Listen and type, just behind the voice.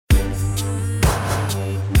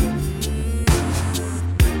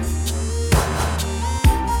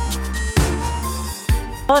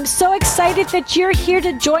Well, I'm so excited that you're here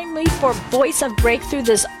to join me for Voice of Breakthrough,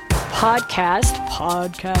 this podcast.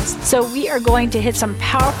 So we are going to hit some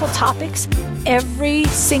powerful topics. Every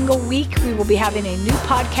single week, we will be having a new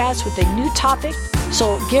podcast with a new topic.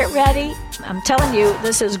 So get ready. I'm telling you,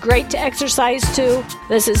 this is great to exercise to.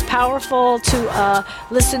 This is powerful to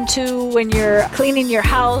listen to when you're cleaning your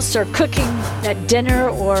house or cooking at dinner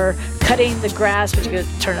or cutting the grass, but you can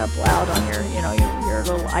turn it up loud on your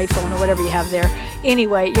little iPhone or whatever you have there.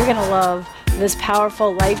 Anyway, you're going to love this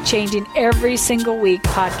powerful, life-changing, every single week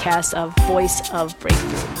podcast of Voice of Breakthrough.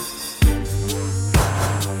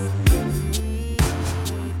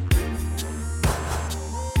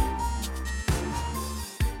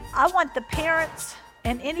 I want the parents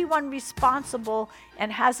and anyone responsible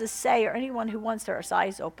and has a say, or anyone who wants their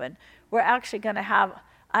eyes open, we're actually going to have,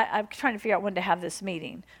 I'm trying to figure out when to have this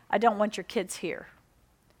meeting. I don't want your kids here.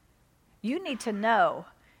 You need to know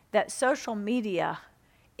that social media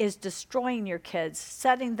is destroying your kids,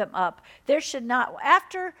 setting them up. There should not,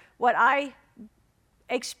 after what I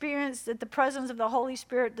experienced at the presence of the Holy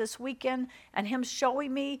Spirit this weekend and him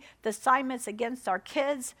showing me the assignments against our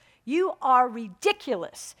kids, you are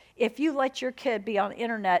ridiculous if you let your kid be on the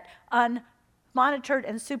internet unmonitored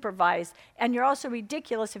and supervised. And you're also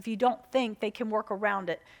ridiculous if you don't think they can work around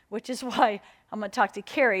it, which is why I'm going to talk to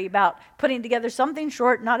Carrie about putting together something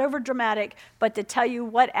short, not over dramatic, but to tell you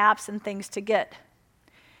what apps and things to get.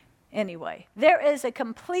 Anyway, there is a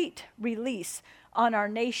complete release on our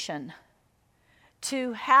nation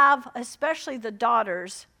to have, especially the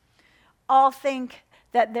daughters, all think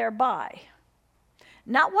that they're bi.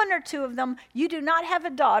 Not one or two of them. You do not have a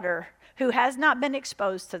daughter who has not been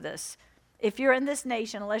exposed to this. If you're in this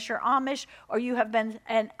nation, unless you're Amish or you have been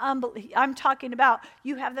I'm talking about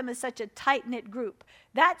you have them as such a tight-knit group.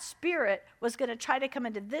 That spirit was going to try to come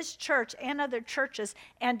into this church and other churches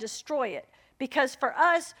and destroy it. Because for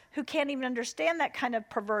us who can't even understand that kind of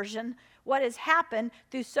perversion, what has happened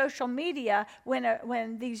through social media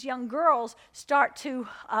when these young girls start to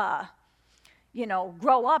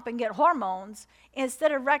grow up and get hormones,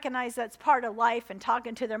 instead of recognize that's part of life and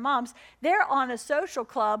talking to their moms, they're on a social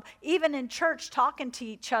club, even in church, talking to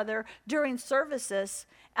each other during services,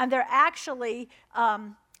 and they're actually,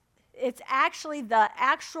 it's actually the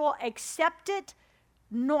actual accepted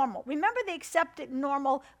normal. Remember the accepted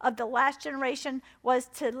normal of the last generation was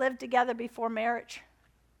to live together before marriage?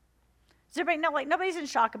 Does everybody know, nobody's in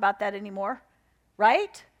shock about that anymore,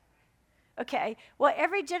 right? Okay, well,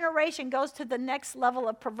 every generation goes to the next level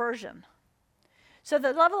of perversion. So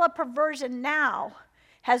the level of perversion now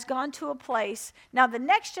has gone to a place, now the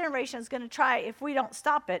next generation is going to try, if we don't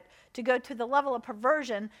stop it, to go to the level of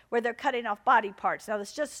perversion where they're cutting off body parts. Now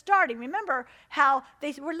it's just starting. Remember how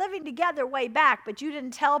they were living together way back, but you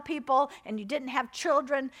didn't tell people and you didn't have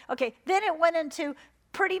children. Okay, then it went into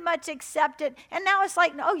pretty much accepted, and now it's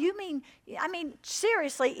like, oh,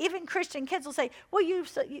 seriously, even Christian kids will say, well, they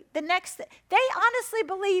honestly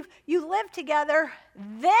believe you live together,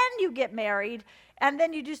 then you get married, and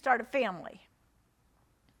then you do start a family.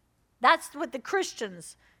 That's what the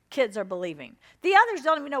Christians' kids are believing. The others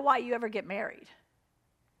don't even know why you ever get married.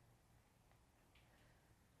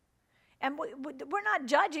 And we're not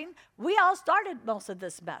judging. We all started most of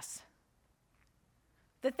this mess.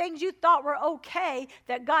 The things you thought were okay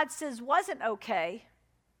that God says wasn't okay,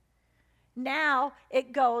 now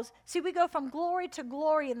it goes, we go from glory to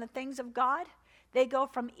glory in the things of God. They go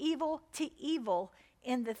from evil to evil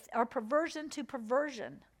or perversion to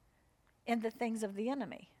perversion in the things of the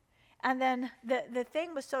enemy. And then the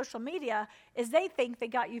thing with social media is they think they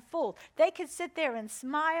got you fooled. They can sit there and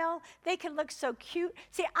smile. They can look so cute.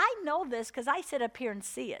 See, I know this because I sit up here and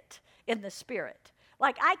see it in the spirit.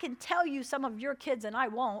 Like, I can tell you some of your kids, and I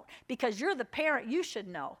won't, because you're the parent, you should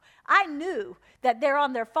know. I knew that they're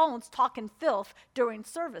on their phones talking filth during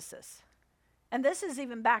services. And this is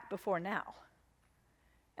even back before now.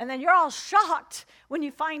 And then you're all shocked when you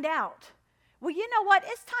find out. Well, you know what?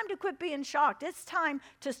 It's time to quit being shocked. It's time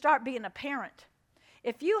to start being a parent.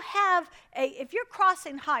 If you're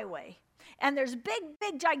crossing highway, and there's big,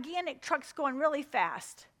 gigantic trucks going really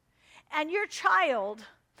fast, and your child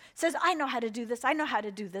says, I know how to do this.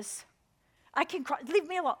 I can cross. Leave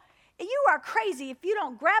me alone. You are crazy if you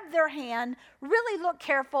don't grab their hand, really look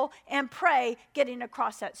careful, and pray getting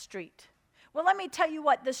across that street. Well, let me tell you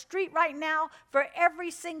what, the street right now, for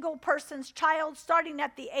every single person's child, starting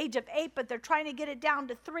at the age of 8, but they're trying to get it down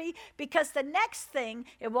to 3, because the next thing,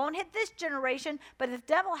 it won't hit this generation, but if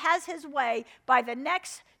the devil has his way, by the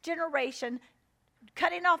next generation,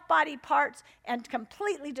 cutting off body parts and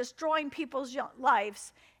completely destroying people's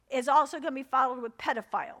lives, is also going to be followed with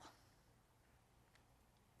pedophile.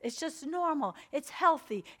 It's just normal. It's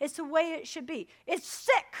healthy. It's the way it should be. It's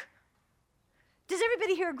sick. Does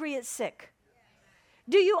everybody here agree it's sick?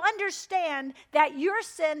 Do you understand that your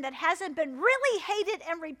sin that hasn't been really hated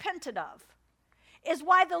and repented of is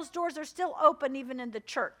why those doors are still open even in the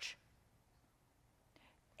church?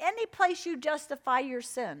 Any place you justify your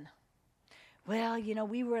sin. Well,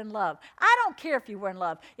 we were in love. I don't care if you were in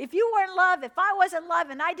love. If you were in love, if I was in love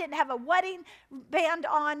and I didn't have a wedding band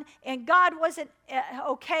on and God wasn't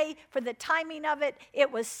okay for the timing of it,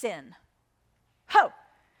 it was sin.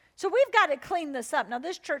 So we've got to clean this up. Now,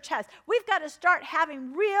 this church has. We've got to start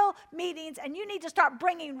having real meetings, and you need to start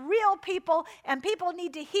bringing real people, and people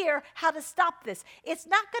need to hear how to stop this. It's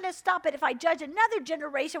not going to stop it if I judge another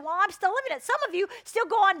generation while I'm still living it. Some of you still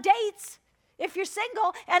go on dates if you're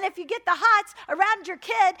single, and if you get the hots around your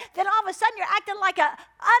kid, then all of a sudden you're acting like an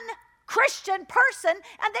unchristian person,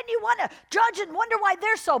 and then you want to judge and wonder why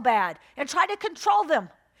they're so bad and try to control them.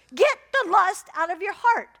 Get the lust out of your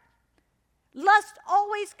heart. Lust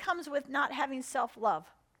always comes with not having self-love.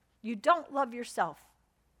 You don't love yourself.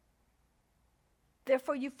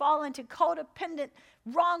 Therefore, you fall into codependent,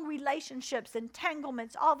 wrong relationships,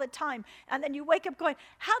 entanglements all the time. And then you wake up going,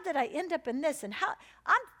 how did I end up in this? And how?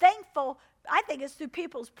 I'm thankful. I think it's through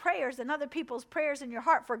people's prayers and other people's prayers in your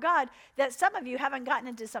heart for God that some of you haven't gotten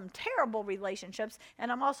into some terrible relationships.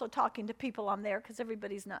 And I'm also talking to people on there because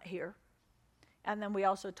everybody's not here. And then we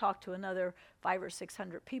also talk to another 500 or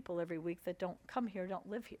 600 people every week that don't come here, don't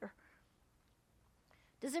live here.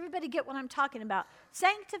 Does everybody get what I'm talking about?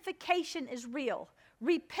 Sanctification is real.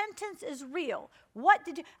 Repentance is real. What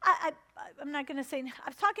did you, I'm not going to say, I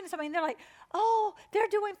was talking to somebody and they're like, oh, they're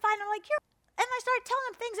doing fine. I'm like, and I started telling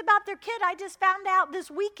them things about their kid I just found out this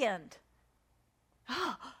weekend.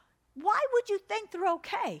 Why would you think they're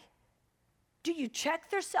okay? Do you check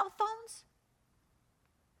their cell phones?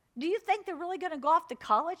 Do you think they're really going to go off to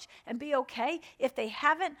college and be okay if they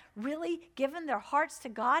haven't really given their hearts to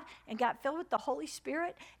God and got filled with the Holy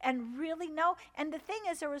Spirit and really know? And the thing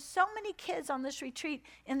is, there were so many kids on this retreat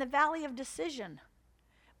in the Valley of Decision.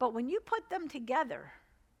 But when you put them together,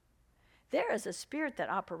 there is a spirit that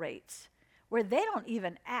operates where they don't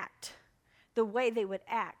even act the way they would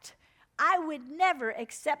act. I would never,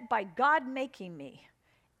 except by God making me,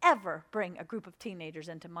 ever bring a group of teenagers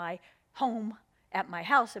into my home at my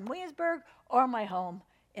house in Williamsburg or my home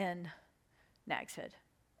in Nags Head,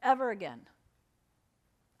 ever again.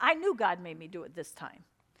 I knew God made me do it this time,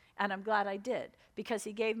 and I'm glad I did, because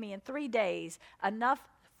he gave me in 3 days enough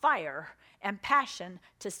fire and passion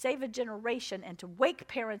to save a generation and to wake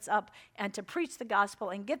parents up and to preach the gospel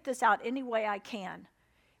and get this out any way I can.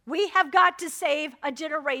 We have got to save a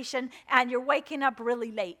generation, and you're waking up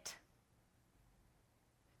really late.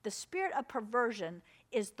 The spirit of perversion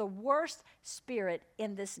is the worst spirit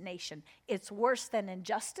in this nation. It's worse than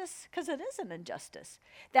injustice, because it is an injustice.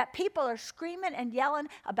 That people are screaming and yelling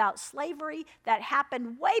about slavery that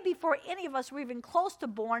happened way before any of us were even close to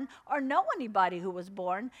born or know anybody who was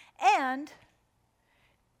born, and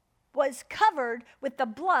was covered with the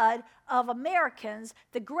blood of Americans.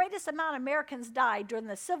 The greatest amount of Americans died during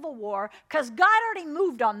the Civil War because God already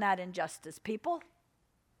moved on that injustice, people.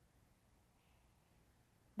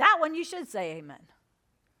 That one you should say amen.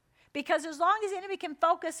 Because as long as the enemy can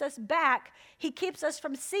focus us back, he keeps us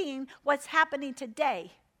from seeing what's happening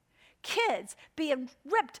today. Kids being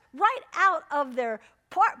ripped right out of their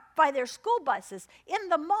by their school buses, in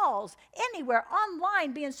the malls, anywhere,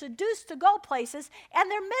 online, being seduced to go places,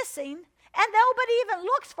 and they're missing, and nobody even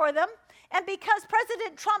looks for them. And because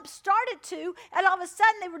President Trump started to, and all of a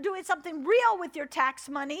sudden they were doing something real with your tax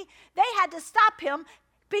money, they had to stop him.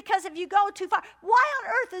 Because if you go too far, why on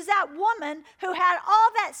earth is that woman who had all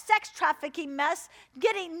that sex trafficking mess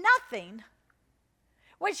getting nothing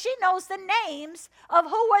when she knows the names of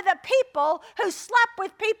who were the people who slept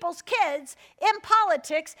with people's kids in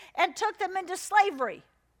politics and took them into slavery?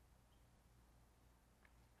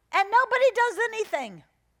 And nobody does anything.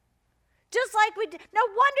 Just like we did. No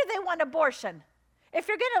wonder they want abortion. If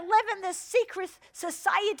you're going to live in this secret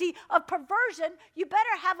society of perversion, you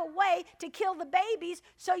better have a way to kill the babies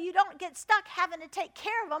so you don't get stuck having to take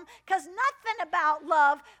care of them, because nothing about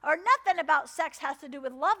love or nothing about sex has to do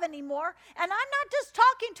with love anymore. And I'm not just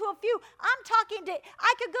talking to a few. I'm talking to,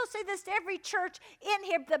 I could go say this to every church in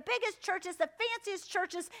here, the biggest churches, the fanciest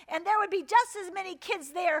churches, and there would be just as many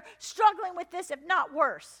kids there struggling with this, if not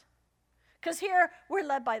worse. Because here we're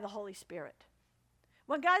led by the Holy Spirit.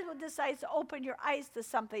 When God decides to open your eyes to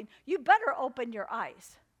something, you better open your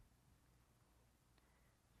eyes.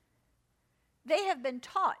 They have been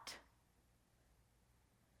taught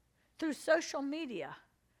through social media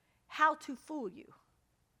how to fool you.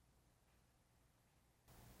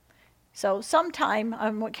 So sometime, I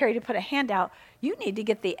want Carrie to put a hand out, you need to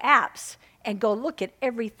get the apps and go look at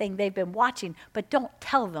everything they've been watching, but don't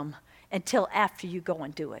tell them until after you go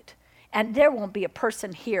and do it. And there won't be a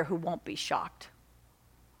person here who won't be shocked.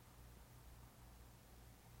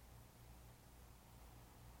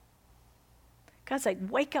 God's like,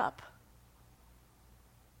 wake up.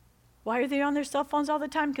 Why are they on their cell phones all the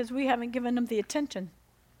time? Because we haven't given them the attention.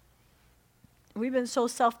 We've been so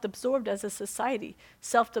self-absorbed as a society,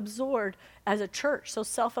 self-absorbed as a church, so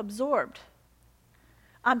self-absorbed.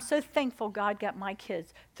 I'm so thankful God got my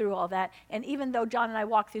kids through all that. And even though John and I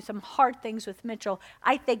walked through some hard things with Mitchell,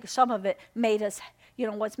 I think some of it made us,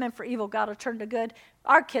 what's meant for evil, God will turn to good.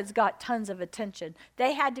 Our kids got tons of attention.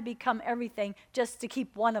 They had to become everything just to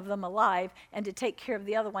keep one of them alive and to take care of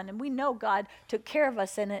the other one. And we know God took care of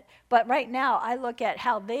us in it. But right now, I look at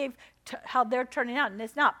how they're turning out. And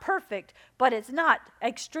it's not perfect, but it's not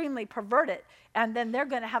extremely perverted. And then they're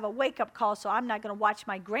going to have a wake-up call, so I'm not going to watch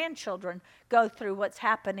my grandchildren go through what's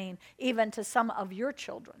happening, even to some of your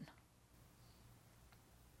children.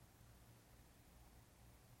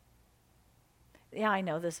 Yeah, I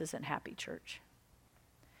know this isn't happy church.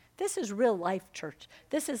 This is real life church.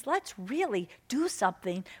 This is, let's really do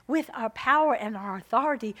something with our power and our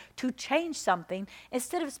authority to change something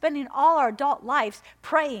instead of spending all our adult lives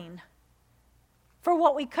praying for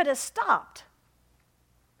what we could have stopped.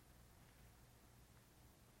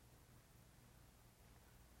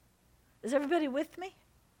 Is everybody with me?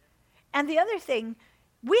 And the other thing,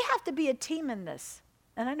 we have to be a team in this.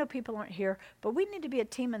 And I know people aren't here, but we need to be a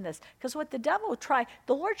team in this. Because what the devil will try,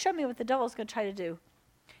 the Lord showed me what the devil was going to try to do.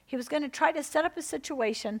 He was going to try to set up a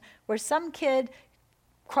situation where some kid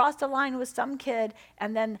crossed a line with some kid,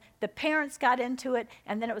 and then the parents got into it,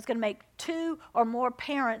 and then it was going to make 2 or more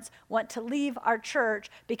parents want to leave our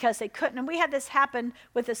church because they couldn't. And we had this happen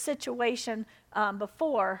with a situation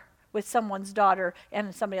before with someone's daughter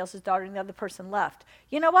and somebody else's daughter, and the other person left.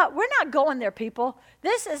 You know what? We're not going there, people.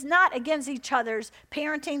 This is not against each other's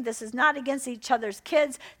parenting. This is not against each other's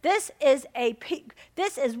kids. This is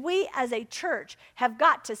we as a church have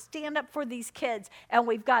got to stand up for these kids, and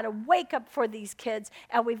we've got to wake up for these kids,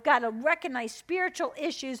 and we've got to recognize spiritual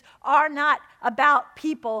issues are not about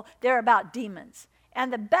people, they're about demons.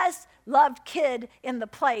 And the best loved kid in the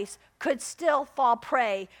place could still fall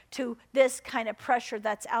prey to this kind of pressure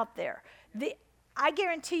that's out there. I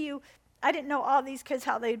guarantee you, I didn't know all these kids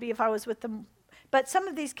how they'd be if I was with them. But some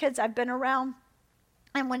of these kids I've been around,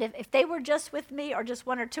 and if they were just with me or just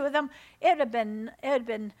 1 or 2 of them, it had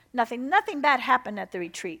been nothing. Nothing bad happened at the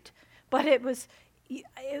retreat. But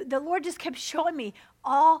the Lord just kept showing me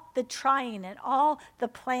all the trying and all the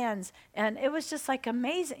plans, and it was just like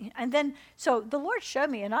amazing. And then, so the Lord showed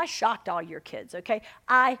me, and I shocked all your kids, okay?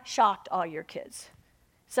 I shocked all your kids,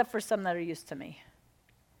 except for some that are used to me.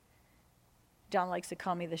 John likes to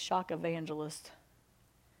call me the shock evangelist.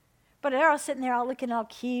 But they're all sitting there all looking all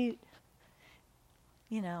cute,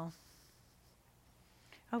 Oh,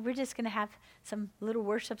 we're just going to have some little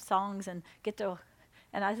worship songs and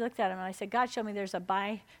And I looked at him and I said, God, show me there's a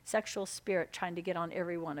bisexual spirit trying to get on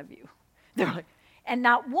every one of you. They're like, and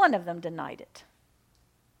not one of them denied it.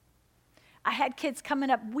 I had kids coming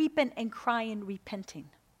up weeping and crying, repenting.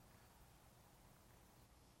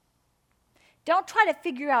 Don't try to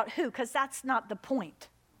figure out who, because that's not the point.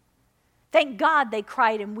 Thank God they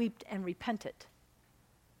cried and wept and repented.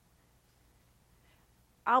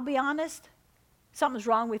 I'll be honest, something's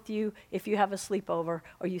wrong with you if you have a sleepover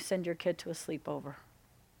or you send your kid to a sleepover.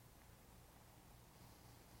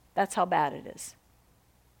 That's how bad it is.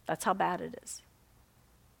 That's how bad it is.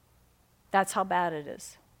 That's how bad it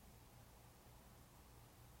is.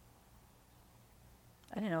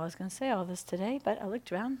 I didn't know I was going to say all this today, but I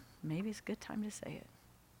looked around. Maybe it's a good time to say it.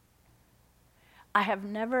 I have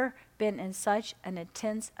never been in such an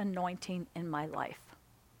intense anointing in my life.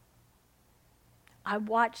 I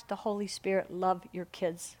watched the Holy Spirit love your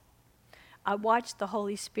kids. I watched the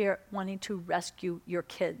Holy Spirit wanting to rescue your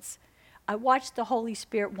kids. I watched the Holy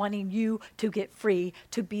Spirit wanting you to get free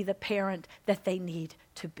to be the parent that they need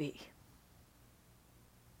to be.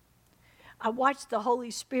 I watched the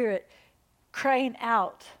Holy Spirit crying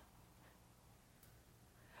out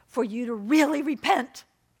for you to really repent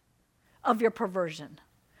of your perversion,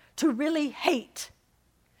 to really hate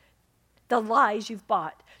the lies you've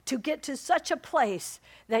bought, to get to such a place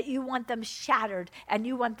that you want them shattered and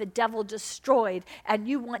you want the devil destroyed and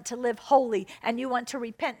you want to live holy and you want to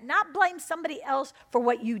repent. Not blame somebody else for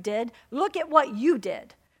what you did. Look at what you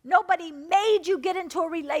did. Nobody made you get into a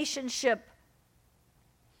relationship.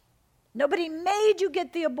 Nobody made you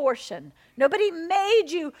get the abortion. Nobody made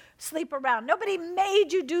you sleep around. Nobody made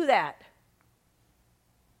you do that.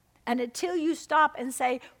 And until you stop and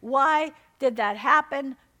say, why did that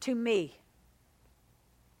happen to me?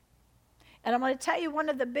 And I'm going to tell you one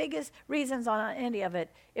of the biggest reasons on any of it.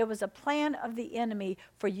 It was a plan of the enemy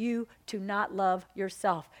for you to not love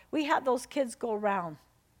yourself. We had those kids go around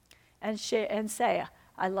and say,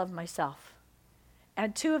 I love myself.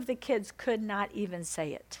 And 2 of the kids could not even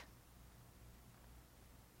say it.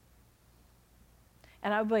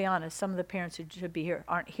 And I'll be honest, some of the parents who should be here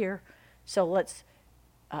aren't here. So let's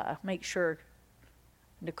make sure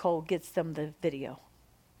Nicole gets them the video.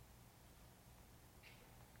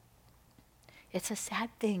 It's a sad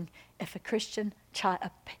thing if a Christian child,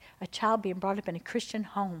 a child being brought up in a Christian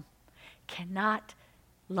home, cannot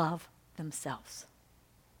love themselves.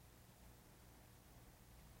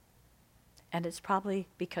 And it's probably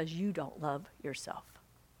because you don't love yourself.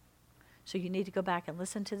 So you need to go back and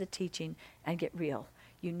listen to the teaching and get real.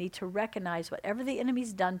 You need to recognize whatever the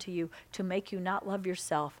enemy's done to you to make you not love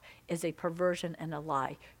yourself is a perversion and a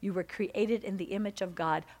lie. You were created in the image of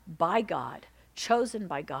God, by God, chosen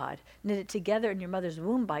by God, knitted together in your mother's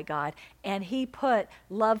womb by God, and he put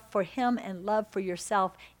love for him and love for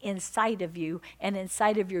yourself inside of you and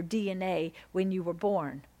inside of your DNA when you were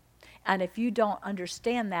born. And if you don't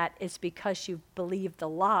understand that, it's because you've believed the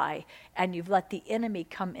lie and you've let the enemy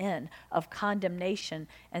come in of condemnation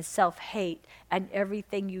and self-hate, and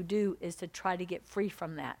everything you do is to try to get free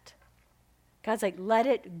from that. God's like, let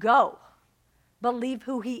it go. Believe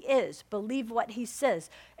who he is. Believe what he says.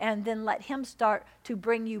 And then let him start to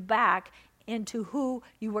bring you back into who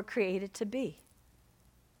you were created to be.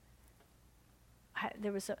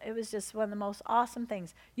 It was just one of the most awesome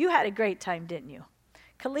things. You had a great time, didn't you?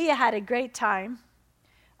 Kalia had a great time.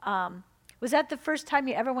 Was that the first time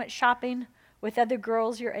you ever went shopping with other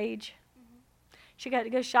girls your age? Mm-hmm. She got to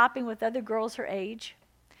go shopping with other girls her age.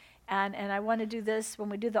 And I want to do this when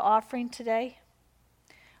we do the offering today.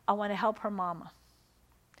 I want to help her mama.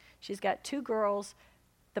 She's got 2 girls.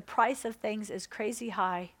 The price of things is crazy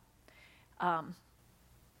high. An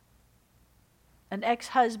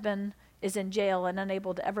ex-husband is in jail and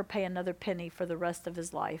unable to ever pay another penny for the rest of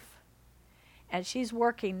his life. And she's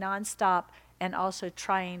working nonstop and also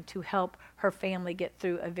trying to help her family get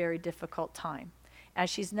through a very difficult time. And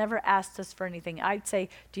she's never asked us for anything. I'd say,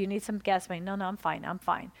 do you need some gas money? No, I'm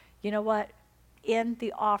fine. You know what? In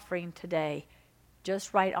the offering today,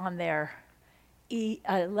 just write on there,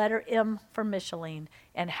 letter M for Micheline,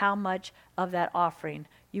 and how much of that offering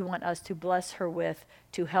you want us to bless her with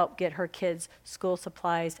to help get her kids school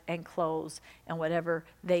supplies and clothes and whatever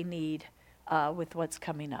they need with what's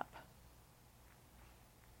coming up.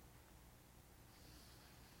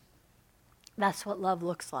 That's what love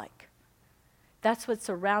looks like. That's what's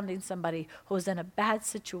surrounding somebody who's in a bad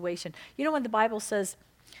situation. You know when the Bible says,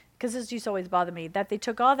 because this used to always bother me, that they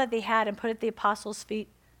took all that they had and put it at the apostles' feet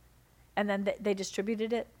and then they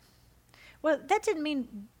distributed it? Well, that didn't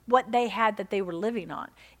mean what they had that they were living on.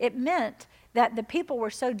 It meant that the people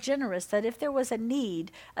were so generous that if there was a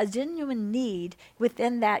need, a genuine need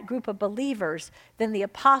within that group of believers, then the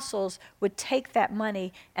apostles would take that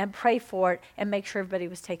money and pray for it and make sure everybody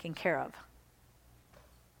was taken care of.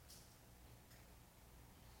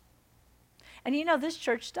 And you know, this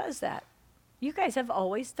church does that. You guys have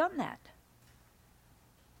always done that.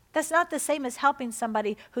 That's not the same as helping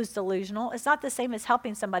somebody who's delusional. It's not the same as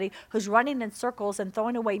helping somebody who's running in circles and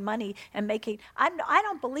throwing away money and making... I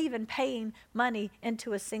don't believe in paying money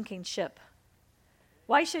into a sinking ship.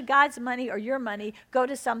 Why should God's money or your money go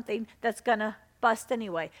to something that's going to bust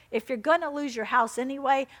anyway? If you're going to lose your house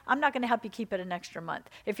anyway, I'm not going to help you keep it an extra month.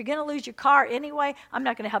 If you're going to lose your car anyway, I'm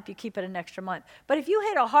not going to help you keep it an extra month. But if you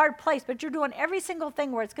hit a hard place, but you're doing every single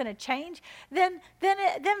thing where it's going to change, then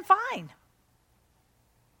fine.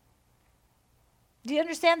 Do you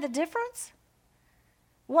understand the difference?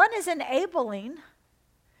 One is enabling,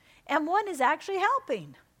 and one is actually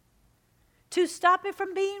helping to stop it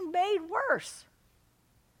from being made worse.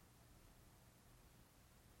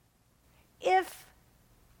 If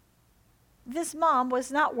this mom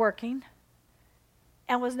was not working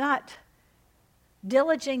and was not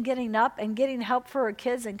diligent getting up and getting help for her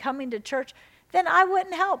kids and coming to church, then I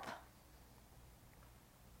wouldn't help.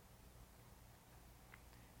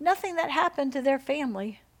 Nothing that happened to their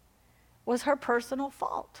family was her personal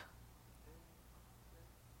fault.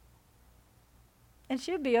 And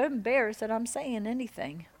she'd be embarrassed that I'm saying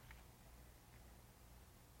anything,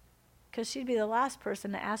 because she'd be the last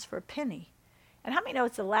person to ask for a penny. And how many know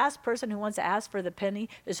it's the last person who wants to ask for the penny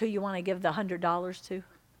is who you want to give the $100 to?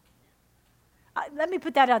 Let me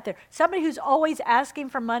put that out there. Somebody who's always asking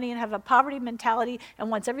for money and have a poverty mentality and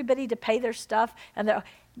wants everybody to pay their stuff, and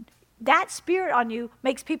that spirit on you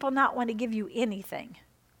makes people not want to give you anything.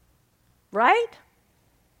 right?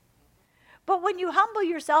 But when you humble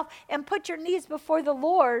yourself and put your needs before the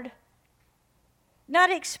Lord,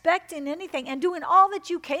 not expecting anything and doing all that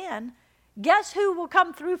you can, guess who will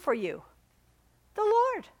come through for you? The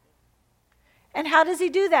Lord. And how does he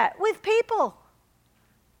do that? With people.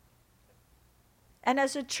 And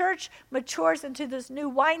as the church matures into this new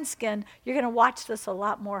wineskin, you're going to watch this a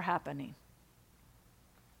lot more happening.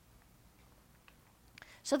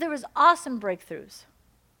 So there was awesome breakthroughs.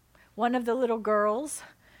 One of the little girls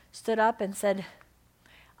stood up and said,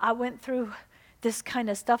 I went through this kind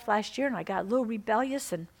of stuff last year and I got a little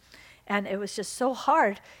rebellious and it was just so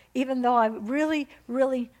hard, even though I really,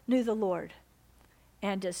 really knew the Lord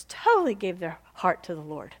and just totally gave their heart to the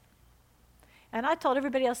Lord. And I told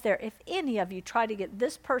everybody else there, if any of you try to get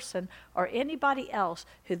this person or anybody else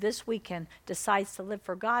who this weekend decides to live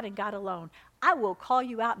for God and God alone, I will call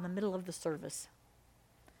you out in the middle of the service.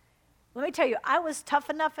 Let me tell you, I was tough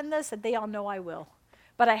enough in this that they all know I will.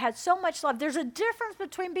 But I had so much love. There's a difference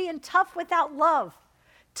between being tough without love.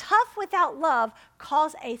 Tough without love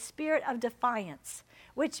calls a spirit of defiance,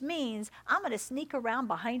 which means I'm going to sneak around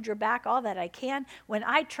behind your back all that I can. When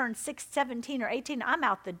I turn 6, 17, or 18, I'm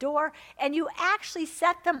out the door, and you actually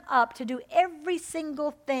set them up to do every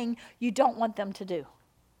single thing you don't want them to do.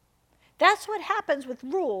 That's what happens with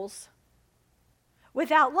rules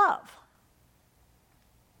without love.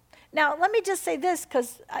 Now, let me just say this,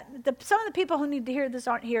 because some of the people who need to hear this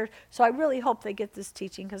aren't here, so I really hope they get this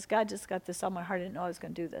teaching, because God just got this on my heart. I didn't know I was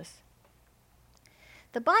going to do this.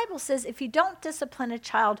 The Bible says if you don't discipline a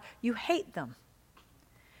child, you hate them.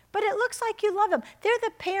 But it looks like you love them. They're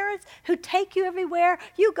the parents who take you everywhere.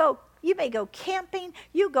 You may go camping,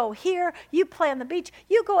 you go here, you play on the beach,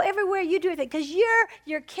 you go everywhere, you do everything, because you're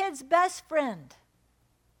your kid's best friend.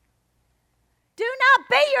 Do not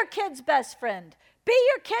be your kid's best friend. Be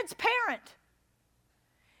your kid's parent.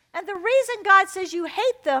 And the reason God says you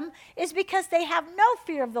hate them is because they have no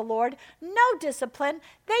fear of the Lord, no discipline.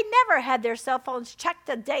 They never had their cell phones checked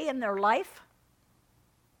a day in their life.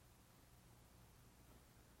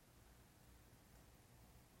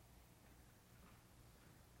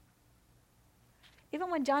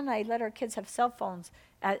 Even when John and I let our kids have cell phones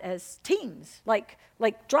as teens, like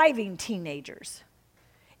driving teenagers.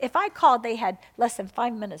 If I called, they had less than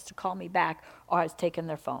 5 minutes to call me back, or I was taking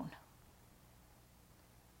their phone.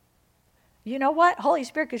 You know what? Holy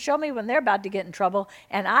Spirit could show me when they're about to get in trouble,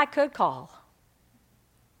 and I could call.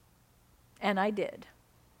 And I did.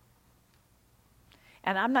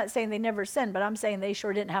 And I'm not saying they never sinned, but I'm saying they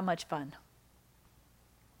sure didn't have much fun.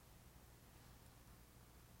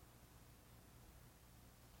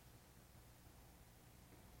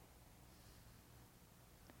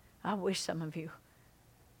 I wish some of you,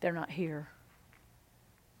 they're not here,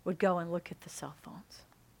 would go and look at the cell phones.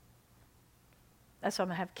 That's why I'm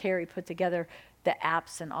going to have Carrie put together the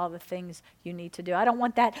apps and all the things you need to do. I don't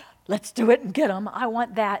want that, let's do it and get them. I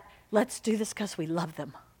want that, let's do this because we love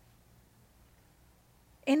them.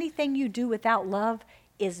 Anything you do without love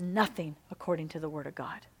is nothing according to the Word of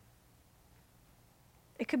God.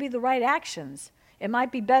 It could be the right actions. It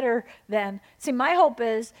might be better than, see, my hope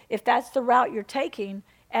is if that's the route you're taking,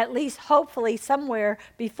 at least hopefully somewhere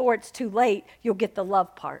before it's too late, you'll get the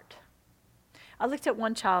love part. I looked at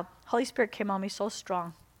one child. Holy Spirit came on me so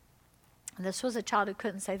strong. And this was a child who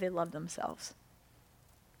couldn't say they loved themselves.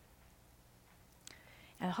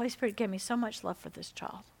 And the Holy Spirit gave me so much love for this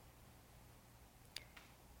child.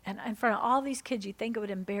 And in front of all these kids, you'd think it would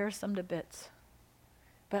embarrass them to bits.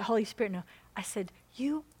 But Holy Spirit, no. I said,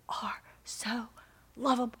 you are so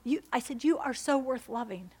lovable. I said, you are so worth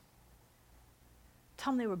loving.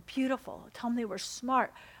 Tell them they were beautiful. Tell them they were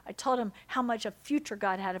smart. I told them how much a future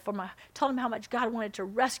God had for them. I told them how much God wanted to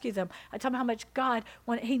rescue them. I told them how much God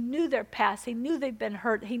wanted. He knew their past. He knew they'd been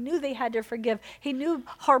hurt. He knew they had to forgive. He knew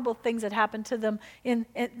horrible things had happened to them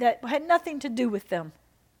that had nothing to do with them.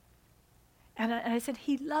 And I said,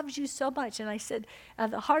 he loves you so much. And I said,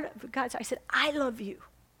 the heart of God, I said, I love you.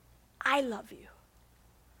 I love you.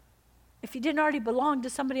 If you didn't already belong to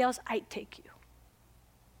somebody else, I'd take you.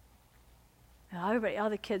 And everybody, all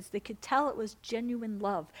the kids, they could tell it was genuine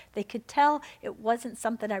love. They could tell it wasn't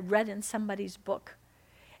something I read in somebody's book.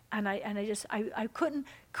 And I couldn't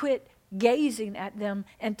quit gazing at them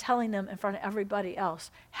and telling them in front of everybody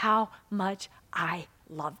else how much I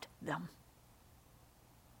loved them.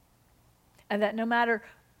 And that no matter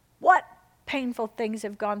what painful things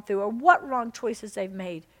they've gone through or what wrong choices they've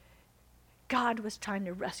made, God was trying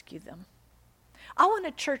to rescue them. I want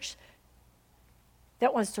a church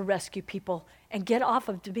that wants to rescue people and get off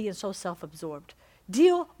of being so self-absorbed.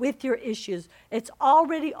 Deal with your issues. It's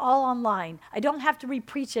already all online. I don't have to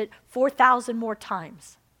repreach it 4,000 more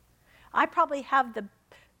times. I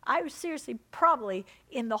seriously probably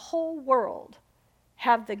in the whole world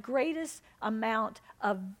have the greatest amount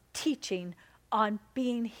of teaching on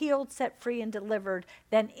being healed, set free, and delivered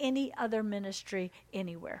than any other ministry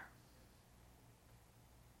anywhere.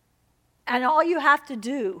 And all you have to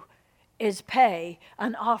do is pay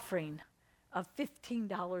an offering of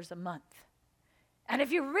 $15 a month. And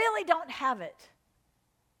if you really don't have it,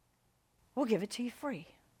 we'll give it to you free.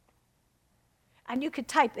 And you could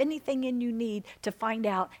type anything in you need to find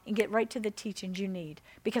out and get right to the teachings you need.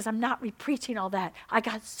 Because I'm not re-preaching all that. I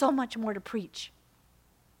got so much more to preach.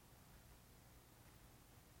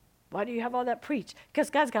 Why do you have all that preach? Because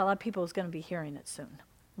God's got a lot of people who's going to be hearing it soon.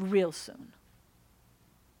 Real soon.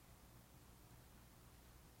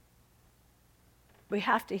 We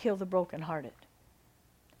have to heal the brokenhearted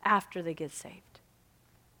after they get saved.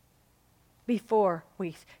 Before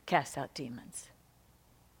we cast out demons.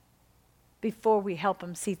 Before we help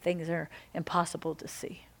them see things that are impossible to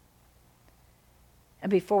see. And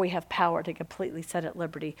before we have power to completely set at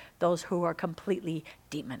liberty those who are completely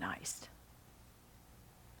demonized.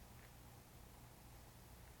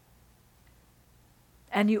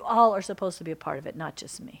 And you all are supposed to be a part of it, not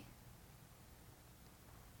just me.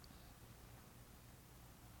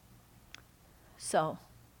 So,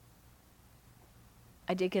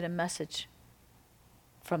 I did get a message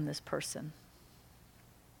from this person.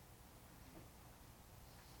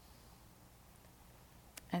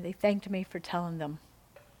 And they thanked me for telling them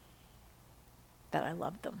that I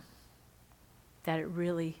loved them. That it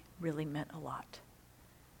really, really meant a lot.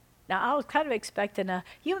 Now, I was kind of expecting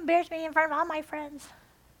you embarrassed me in front of all my friends.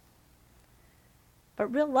 But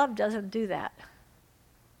real love doesn't do that.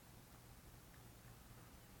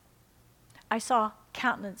 I saw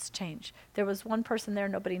countenance change. There was one person there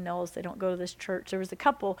nobody knows. They don't go to this church. There was a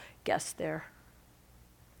couple guests there.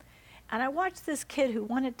 And I watched this kid who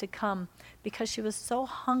wanted to come because she was so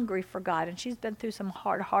hungry for God. And she's been through some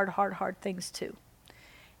hard things too.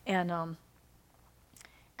 And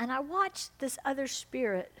I watched this other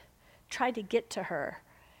spirit try to get to her.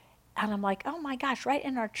 And I'm like, oh my gosh, right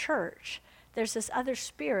in our church, there's this other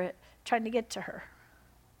spirit trying to get to her.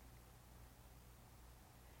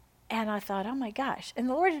 And I thought, oh my gosh. And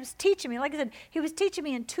the Lord was teaching me, like I said, he was teaching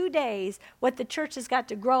me in 2 days what the church has got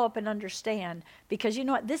to grow up and understand. Because you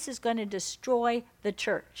know what? This is going to destroy the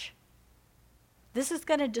church. This is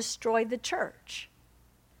going to destroy the church.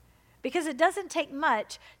 Because it doesn't take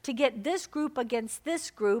much to get this group against this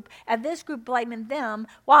group and this group blaming them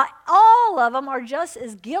while all of them are just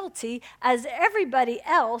as guilty as everybody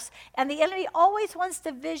else. And the enemy always wants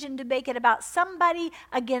the vision to make it about somebody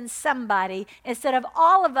against somebody instead of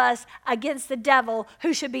all of us against the devil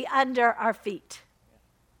who should be under our feet.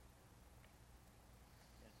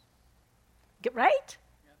 Get right?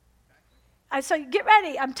 So get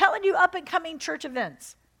ready. I'm telling you, up and coming church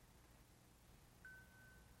events.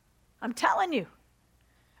 I'm telling you.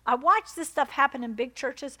 I watched this stuff happen in big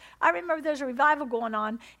churches. I remember there's a revival going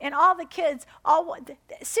on, and all the kids,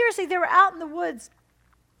 seriously, they were out in the woods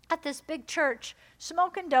at this big church,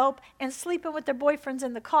 smoking dope and sleeping with their boyfriends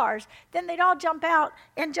in the cars. Then they'd all jump out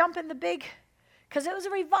and jump in the big, because it was a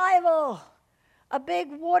revival, a big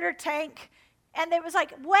water tank. And there was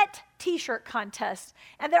like wet t-shirt contest.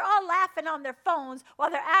 And they're all laughing on their phones while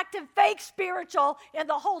they're acting fake spiritual, and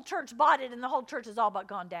the whole church bought it, and the whole church is all but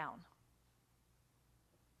gone down.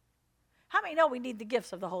 How many know we need the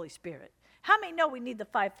gifts of the Holy Spirit? How many know we need the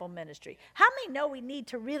fivefold ministry? How many know we need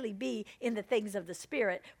to really be in the things of the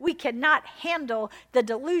Spirit? We cannot handle the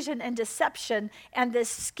delusion and deception and this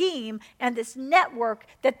scheme and this network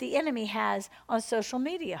that the enemy has on social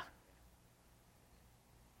media.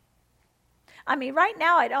 I mean, right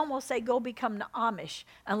now I'd almost say go become the Amish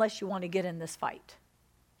unless you want to get in this fight.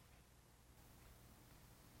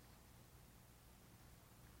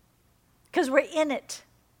 Because we're in it.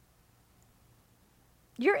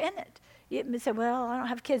 You're in it. You say, well, I don't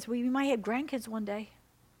have kids. Well, you might have grandkids one day.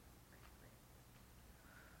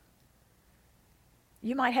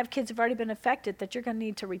 You might have kids who have already been affected that you're going to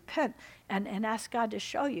need to repent and ask God to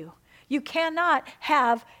show you. You cannot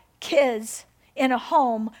have kids in a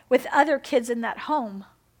home with other kids in that home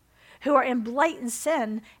who are in blatant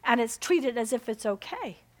sin, and it's treated as if it's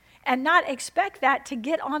okay, and not expect that to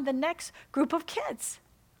get on the next group of kids.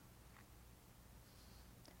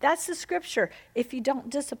 That's the scripture. If you don't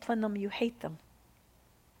discipline them, you hate them.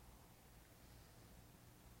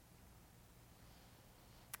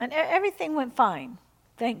 And everything went fine,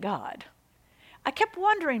 thank God. I kept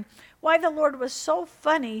wondering why the Lord was so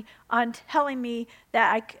funny on telling me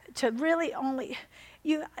that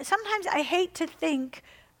sometimes I hate to think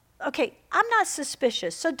okay, I'm not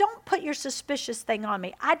suspicious, so don't put your suspicious thing on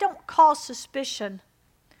me. I don't call suspicion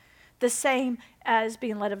the same as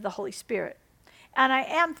being led of the Holy Spirit. And I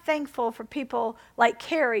am thankful for people like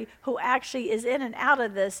Carrie, who actually is in and out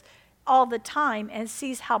of this all the time and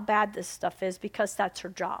sees how bad this stuff is, because that's her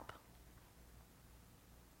job.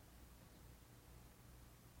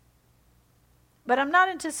 But I'm not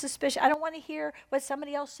into suspicion. I don't want to hear what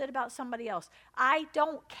somebody else said about somebody else. I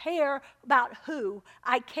don't care about who.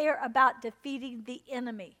 I care about defeating the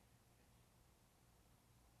enemy.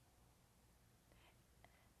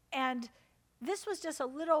 And this was just a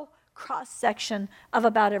little cross section of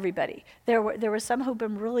about everybody. There were some who've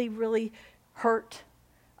been really, really hurt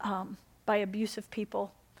by abusive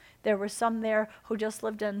people. There were some there who just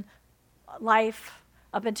lived in life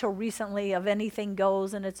up until recently of anything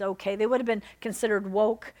goes and it's okay. They would have been considered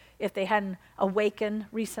woke if they hadn't awakened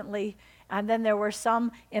recently. And then there were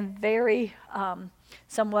some in very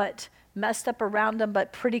somewhat messed up around them,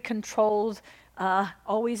 but pretty controlled,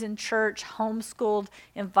 always in church, homeschooled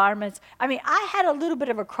environments. I mean, I had a little bit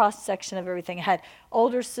of a cross section of everything. I had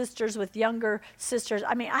older sisters with younger sisters.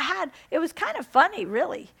 I mean, it was kind of funny,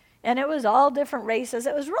 really. And it was all different races.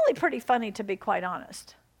 It was really pretty funny, to be quite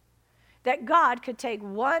honest. That God could take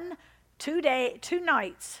 1, 2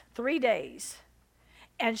 nights, 3 days,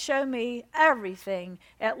 and show me everything,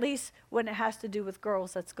 at least when it has to do with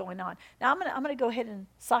girls, that's going on. Now, I'm gonna go ahead and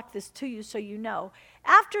sock this to you so you know.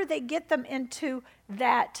 After they get them into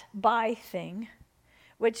that bi thing,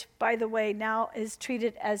 which, by the way, now is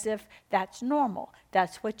treated as if that's normal.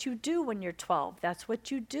 That's what you do when you're 12. That's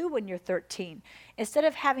what you do when you're 13. Instead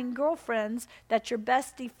of having girlfriends that's your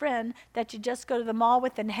bestie friend that you just go to the mall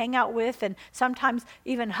with and hang out with and sometimes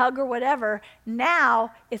even hug or whatever,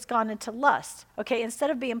 now it's gone into lust. Okay, instead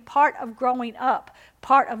of being part of growing up,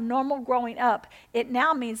 part of normal growing up, it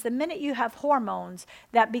now means the minute you have hormones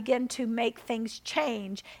that begin to make things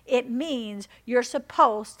change, it means you're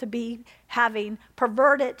supposed to be having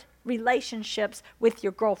perverted relationships with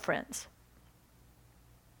your girlfriends.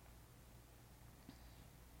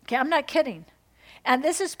 Okay, I'm not kidding. And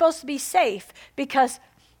this is supposed to be safe because,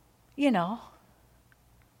 you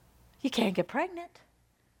can't get pregnant.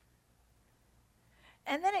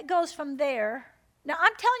 And then it goes from there. Now,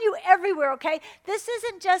 I'm telling you everywhere, okay? This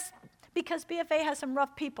isn't just because BFA has some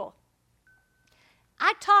rough people.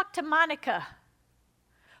 I talked to Monica,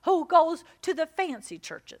 who goes to the fancy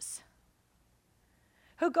churches,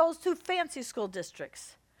 who goes to fancy school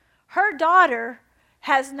districts. Her daughter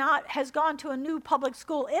has gone to a new public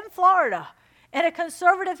school in Florida, in a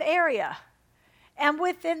conservative area, and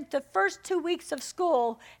within the first 2 weeks of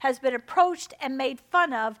school has been approached and made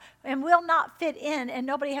fun of and will not fit in, and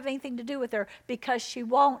nobody have anything to do with her because she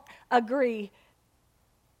won't agree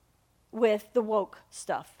with the woke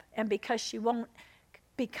stuff and because she won't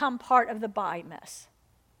become part of the bi mess.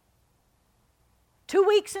 2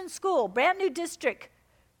 weeks in school, brand new district,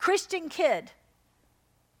 Christian kid.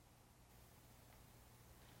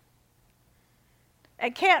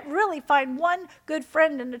 And can't really find one good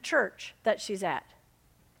friend in the church that she's at.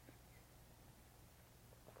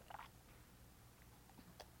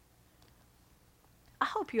 I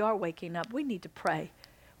hope you are waking up. We need to pray.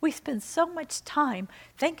 We spend so much time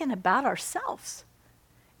thinking about ourselves.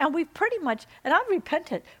 And we've pretty much, and I've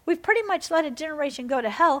repented, we've pretty much let a generation go to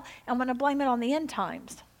hell and want to blame it on the end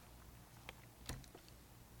times.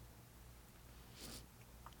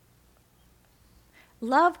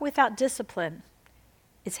 Love without discipline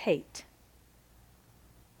is hate.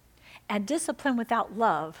 And discipline without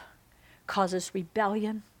love causes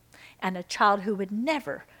rebellion and a child who would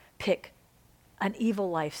never pick an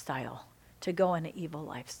evil lifestyle to go in an evil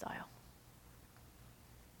lifestyle.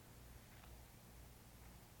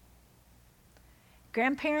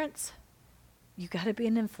 Grandparents, you got to be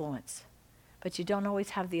an influence, but you don't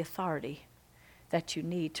always have the authority that you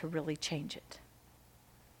need to really change it.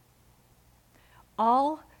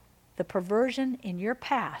 All the perversion in your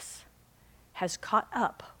past has caught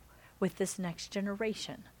up with this next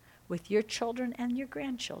generation, with your children and your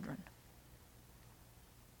grandchildren.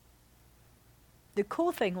 The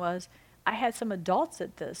cool thing was, I had some adults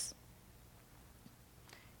at this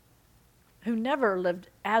who never lived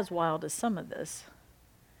as wild as some of this,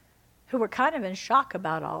 who were kind of in shock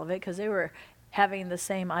about all of it because they were having the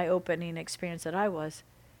same eye-opening experience that I was.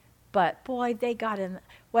 But boy, they got in.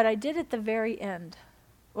 What I did at the very end,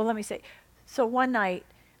 well, let me say, so one night,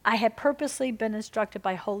 I had purposely been instructed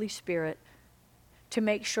by Holy Spirit to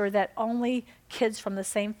make sure that only kids from the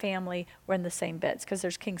same family were in the same beds, because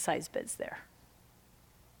there's king-size beds there.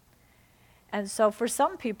 And so for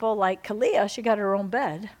some people, like Kalia, she got her own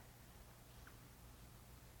bed.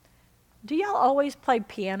 Do y'all always play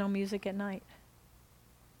piano music at night?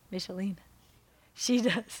 Micheline? She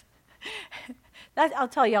does. I'll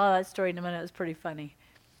tell y'all that story in a minute. It was pretty funny.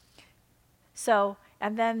 So,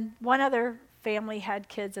 and then one other family had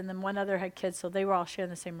kids, and then one other had kids, so they were all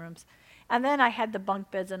sharing the same rooms. And then I had the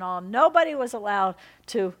bunk beds and all. Nobody was allowed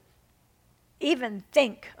to even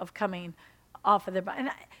think of coming off of their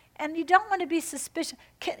bed. And you don't want to be suspicious.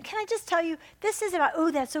 Can I just tell you, this is about,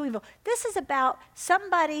 oh, that's so evil. This is about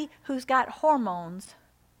somebody who's got hormones,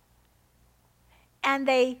 and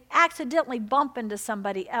they accidentally bump into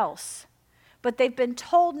somebody else. But they've been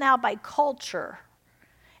told now by culture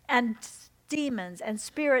and demons and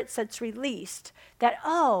spirits that's released that,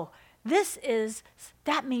 oh,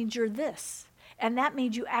 that means you're this. And that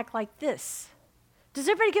means you act like this. Does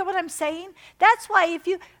everybody get what I'm saying? That's why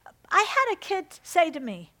I had a kid say to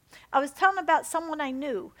me, I was telling about someone I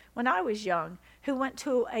knew when I was young who went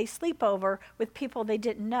to a sleepover with people they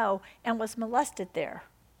didn't know and was molested there.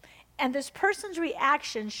 And this person's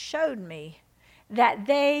reaction showed me that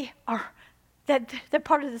they're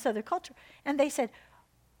part of this other culture. And they said,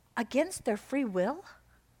 against their free will?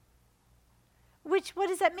 What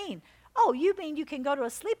does that mean? Oh, you mean you can go to a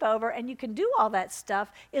sleepover and you can do all that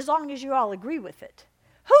stuff as long as you all agree with it.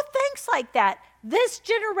 Who thinks like that? This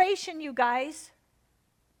generation, you guys.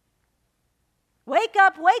 Wake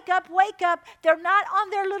up, wake up, wake up. They're not on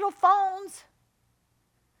their little phones.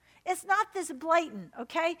 It's not this blatant,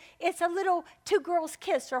 okay? It's a little two girls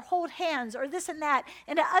kiss or hold hands or this and that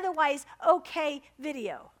in an otherwise okay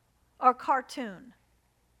video or cartoon.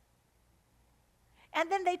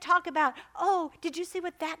 And then they talk about, oh, did you see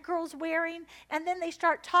what that girl's wearing? And then they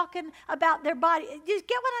start talking about their body. You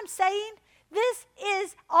get what I'm saying? This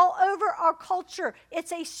is all over our culture.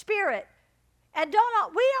 It's a spirit. And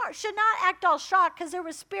should not act all shocked because there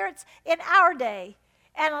were spirits in our day.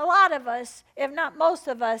 And a lot of us, if not most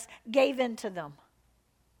of us, gave in to them.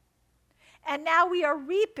 And now we are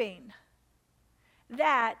reaping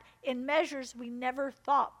that in measures we never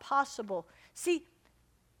thought possible. See,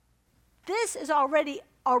 this is already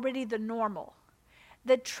the normal.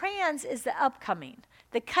 The trans is the upcoming.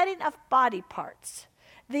 The cutting of body parts.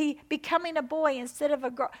 The becoming a boy instead of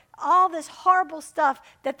a girl. All this horrible stuff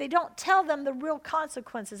that they don't tell them the real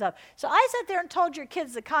consequences of. So I sat there and told your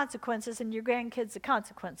kids the consequences and your grandkids the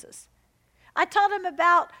consequences. I told them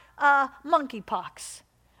about monkeypox.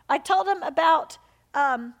 I told them about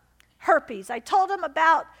herpes. I told them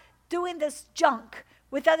about doing this junk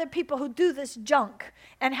with other people who do this junk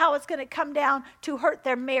and how it's going to come down to hurt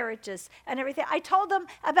their marriages and everything. I told them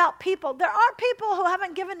about people. There are people who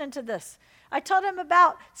haven't given into this. I told them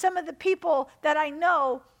about some of the people that I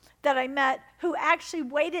know that I met who actually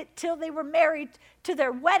waited till they were married to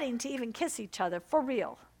their wedding to even kiss each other, for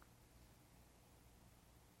real.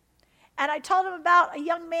 And I told them about a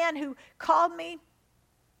young man who called me.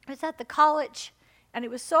 He was at the college, and he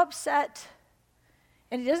was so upset.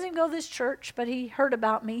 And he doesn't even go to this church, but he heard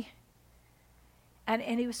about me. And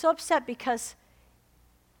he was so upset because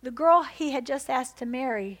the girl he had just asked to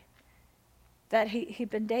marry, that he'd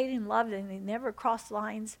been dating, loved, and he never crossed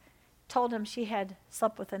lines, told him she had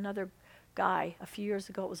slept with another guy a few years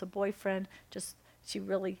ago. It was a boyfriend. She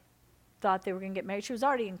really thought they were going to get married. She was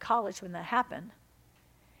already in college when that happened.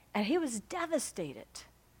 And he was devastated.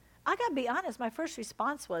 I got to be honest, my first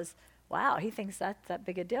response was, wow, he thinks that's that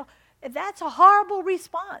big a deal. That's a horrible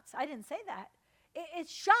response. I didn't say that. It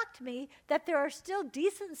shocked me that there are still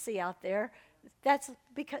decency out there.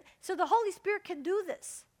 So the Holy Spirit can do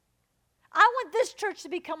this. I want this church to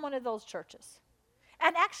become one of those churches.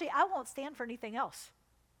 And actually, I won't stand for anything else.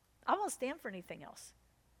 I won't stand for anything else.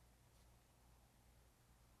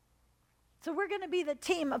 So we're going to be the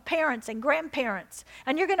team of parents and grandparents,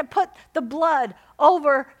 and you're going to put the blood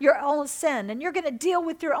over your own sin, and you're going to deal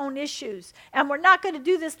with your own issues. And we're not going to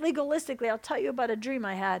do this legalistically. I'll tell you about a dream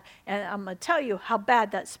I had, and I'm going to tell you how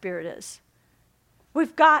bad that spirit is.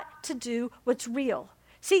 We've got to do what's real.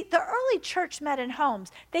 See, the early church met in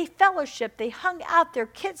homes. They fellowshiped. They hung out. Their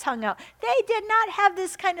kids hung out. They did not have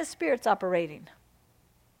this kind of spirits operating.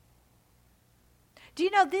 Do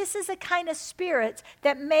you know this is a kind of spirit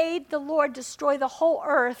that made the Lord destroy the whole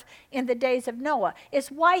earth in the days of Noah?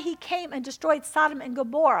 It's why he came and destroyed Sodom and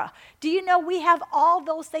Gomorrah. Do you know we have all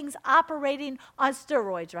those things operating on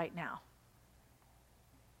steroids right now?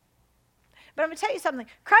 But I'm going to tell you something.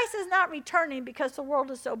 Christ is not returning because the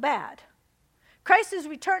world is so bad. Christ is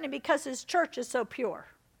returning because his church is so pure.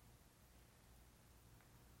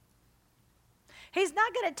 He's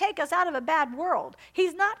not going to take us out of a bad world.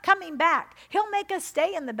 He's not coming back. He'll make us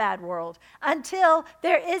stay in the bad world until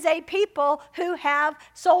there is a people who have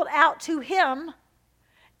sold out to him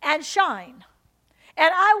and shine.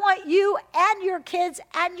 And I want you and your kids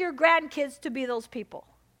and your grandkids to be those people.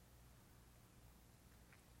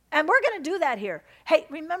 And we're going to do that here. Hey,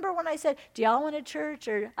 remember when I said, do y'all want a church?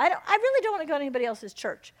 Or I really don't want to go to anybody else's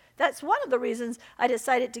church. That's one of the reasons I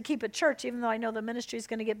decided to keep a church, even though I know the ministry is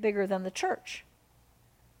going to get bigger than the church.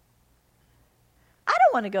 I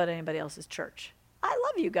don't want to go to anybody else's church. I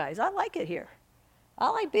love you guys. I like it here. I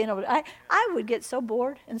like being over. I would get so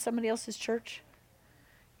bored in somebody else's church.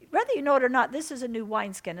 Whether you know it or not, this is a new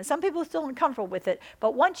wineskin. And some people are still uncomfortable with it.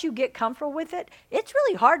 But once you get comfortable with it, it's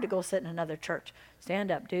really hard to go sit in another church.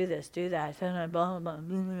 Stand up, do this, do that.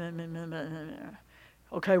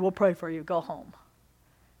 Okay, we'll pray for you. Go home.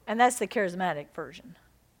 And that's the charismatic version.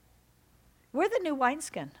 We're the new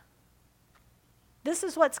wineskin. This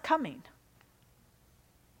is what's coming.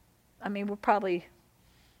 I mean, we're probably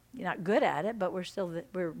not good at it, but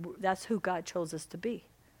that's who God chose us to be.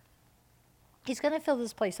 He's going to fill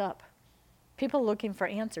this place up. People looking for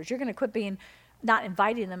answers. You're going to quit being, not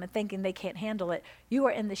inviting them and thinking they can't handle it. You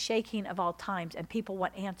are in the shaking of all times, and people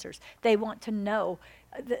want answers. They want to know.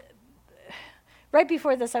 Right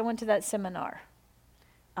before this, I went to that seminar,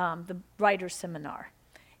 the writers' seminar.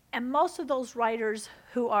 And most of those writers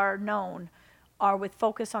who are known are with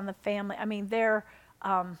focus on the family. I mean, they're,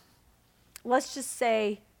 let's just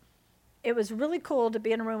say, it was really cool to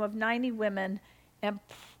be in a room of 90 women, and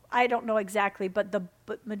I don't know exactly, but the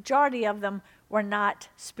majority of them were not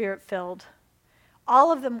spirit-filled.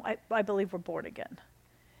 All of them, I believe, were born again.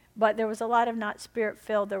 But there was a lot of not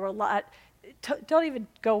spirit-filled. There were a lot, don't even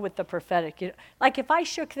go with the prophetic. You know, like if I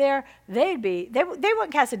shook there, they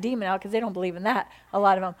wouldn't cast a demon out because they don't believe in that, a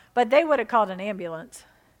lot of them. But they would have called an ambulance.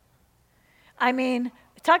 I mean,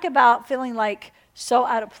 talk about feeling like so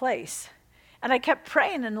out of place. And I kept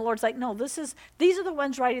praying, and the Lord's like, no, these are the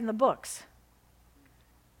ones writing the books.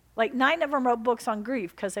 Like 9 of them wrote books on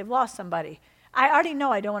grief because they've lost somebody. I already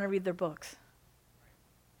know I don't want to read their books.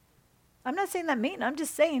 I'm not saying that mean. I'm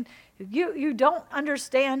just saying you don't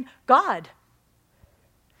understand God.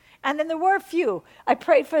 And then there were a few. I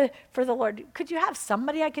prayed for the Lord. Could you have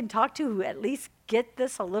somebody I can talk to who at least get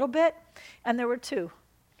this a little bit? And there were 2.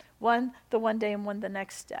 One the one day and one the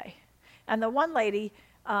next day. And the one lady,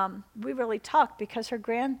 we really talked because her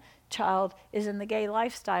grandchild is in the gay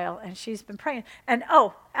lifestyle, and she's been praying. And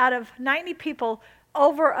out of 90 people,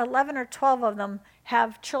 over 11 or 12 of them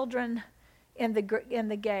have children in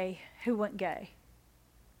the gay who went gay.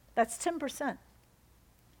 That's 10%.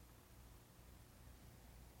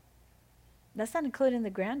 That's not including the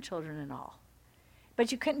grandchildren and all.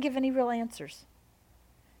 But you couldn't give any real answers.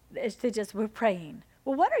 We're praying.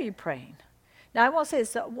 Well, what are you praying? Now, I won't say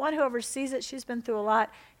this. The one who oversees it, she's been through a lot,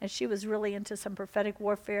 and she was really into some prophetic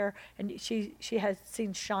warfare, and she has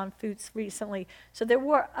seen Sean Fuchs recently. So there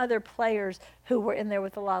were other players who were in there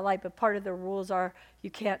with a lot of light, but part of the rules are you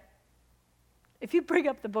can't, if you bring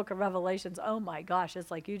up the book of Revelations, oh my gosh,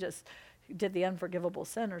 it's like you just did the unforgivable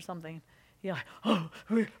sin or something. You're like, oh,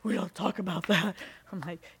 we don't talk about that. I'm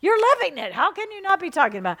like, you're living it. How can you not be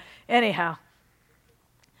talking about it? Anyhow,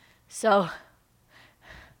 so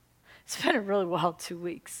it's been a really wild 2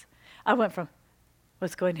 weeks. I went from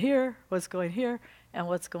what's going here, and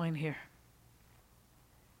what's going here.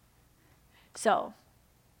 So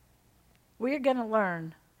we're going to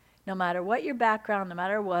learn, no matter what your background, no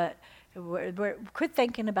matter what, quit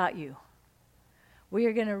thinking about you. We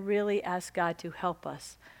are going to really ask God to help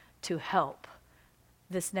us to help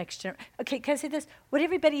this next generation. Okay, can I say this? Would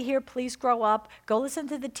everybody here please grow up, go listen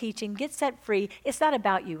to the teaching, get set free. It's not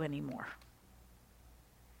about you anymore.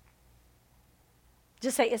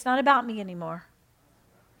 Just say, it's not about me anymore.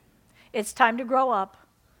 It's time to grow up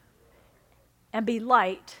and be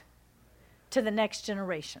light to the next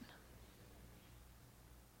generation.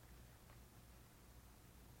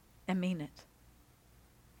 And mean it.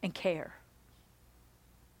 And care.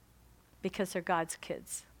 Because they're God's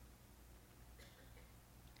kids.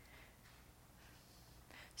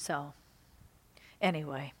 So,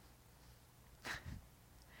 anyway.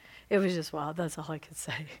 It was just wild. That's all I could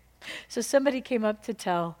say. So somebody came up to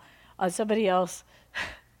tell somebody else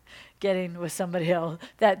getting with somebody else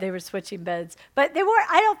that they were switching beds. But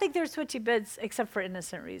I don't think they were switching beds except for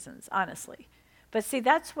innocent reasons, honestly. But see,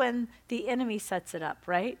 that's when the enemy sets it up,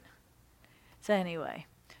 right? So anyway,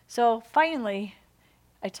 so finally,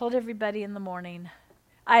 I told everybody in the morning,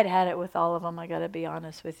 I'd had it with all of them, I got to be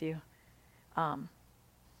honest with you. I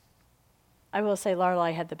will say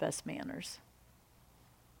Lorelei had the best manners.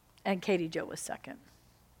 And Katie Jo was second.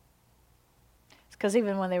 Because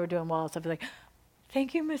even when they were doing well, stuff, like,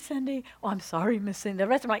 thank you, Miss Cindy. Oh, I'm sorry, Miss Cindy. The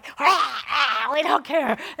rest of them are like, we don't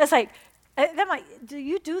care. It's like, I'm like, do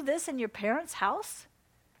you do this in your parents' house?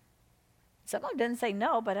 Some of them didn't say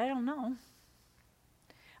no, but I don't know.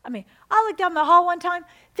 I mean, I looked down the hall one time.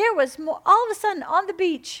 There was more, all of a sudden on the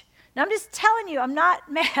beach. Now, I'm just telling you, I'm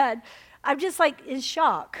not mad. I'm just like in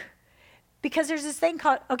shock. Because there's this thing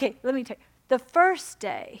called, okay, let me tell you. The first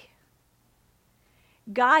day,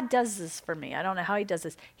 God does this for me. I don't know how he does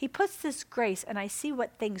this. He puts this grace, and I see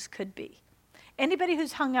what things could be. Anybody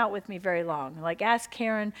who's hung out with me very long, like ask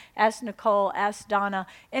Karen, ask Nicole, ask Donna,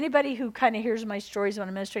 anybody who kind of hears my stories when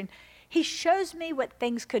I'm ministering, he shows me what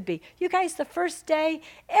things could be. You guys, the first day,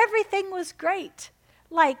 everything was great.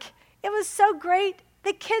 Like, it was so great.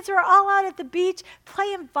 The kids were all out at the beach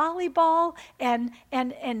playing volleyball and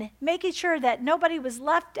making sure that nobody was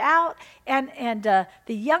left out. And the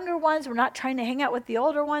younger ones were not trying to hang out with the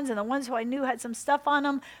older ones. And the ones who I knew had some stuff on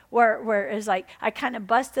them where it was like I kind of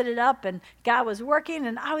busted it up and God was working.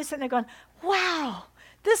 And I was sitting there going, wow,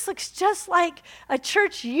 this looks just like a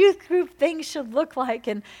church youth group thing should look like.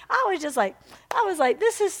 And I was like,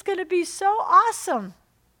 this is going to be so awesome.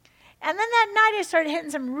 And then that night I started hitting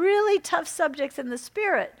some really tough subjects in the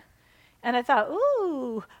spirit. And I thought,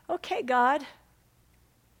 ooh, okay, God.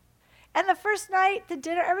 And the first night, the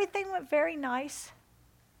dinner, everything went very nice.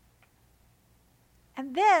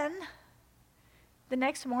 And then the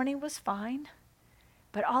next morning was fine.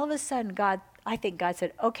 But all of a sudden, I think God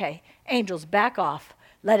said, okay, angels, back off.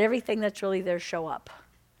 Let everything that's really there show up.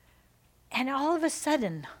 And all of a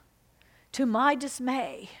sudden, to my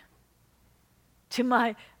dismay, to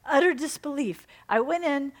my utter disbelief, I went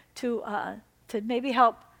in to maybe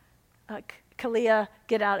help Kalia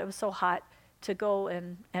get out. It was so hot to go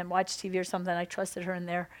and watch TV or something. I trusted her in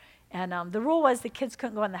there. And the rule was the kids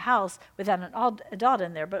couldn't go in the house without an adult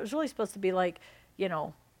in there. But it was really supposed to be like,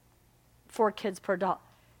 4 kids per adult.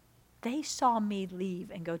 They saw me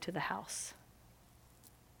leave and go to the house.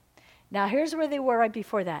 Now, here's where they were right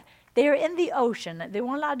before that. They were in the ocean. They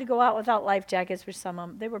weren't allowed to go out without life jackets for some of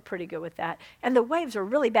them. They were pretty good with that. And the waves were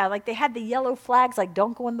really bad. Like, they had the yellow flags, like,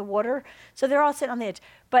 don't go in the water. So they're all sitting on the edge.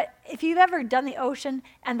 But if you've ever done the ocean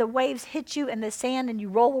and the waves hit you in the sand and you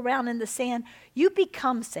roll around in the sand, you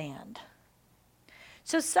become sand.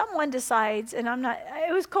 So someone decides, and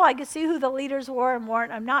it was cool. I could see who the leaders were and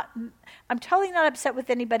weren't. I'm totally not upset with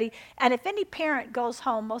anybody. And if any parent goes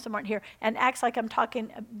home, most of them aren't here, and acts like I'm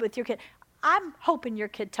talking with your kid, I'm hoping your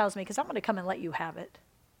kid tells me because I'm going to come and let you have it.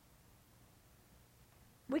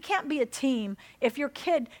 We can't be a team if your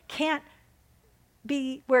kid can't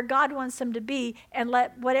be where God wants them to be and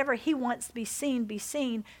let whatever he wants to be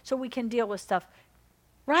seen so we can deal with stuff.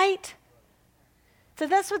 Right? So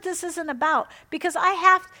that's what this isn't about, because I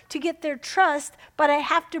have to get their trust, but I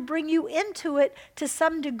have to bring you into it to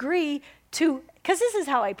some degree because this is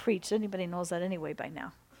how I preach. Anybody knows that anyway by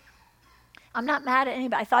now. I'm not mad at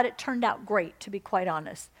anybody. I thought it turned out great, to be quite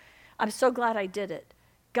honest. I'm so glad I did it.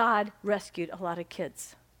 God rescued a lot of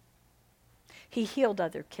kids. He healed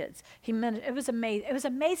other kids. It was amazing. It was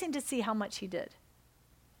amazing to see how much he did.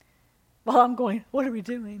 Well, I'm going, what are we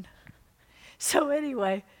doing? So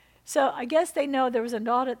anyway, I guess they know there was an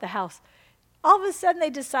adult at the house. All of a sudden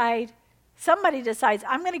somebody decides,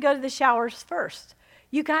 I'm going to go to the showers first.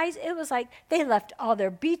 You guys, it was like they left all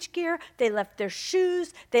their beach gear, they left their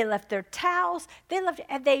shoes, they left their towels,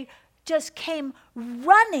 and they just came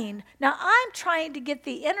running. Now, I'm trying to get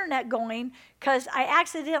the internet going because I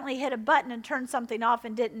accidentally hit a button and turned something off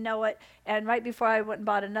and didn't know it. And right before I went and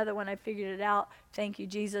bought another one, I figured it out. Thank you,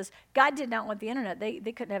 Jesus. God did not want the internet. They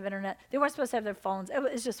couldn't have internet. They weren't supposed to have their phones. It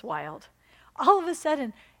was just wild. All of a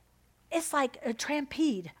sudden, it's like a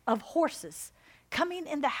trampede of horses coming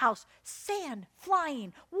in the house, sand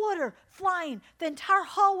flying, water flying, the entire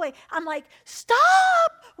hallway. I'm like,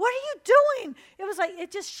 stop! What are you doing? It was like,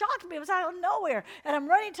 it just shocked me. It was out of nowhere. And I'm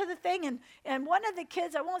running to the thing, and one of the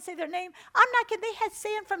kids, I won't say their name, I'm not kidding, they had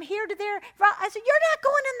sand from here to there. I said, you're not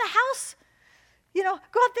going in the house.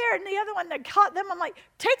 Go out there. And the other one that caught them, I'm like,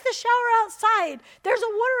 take the shower outside. There's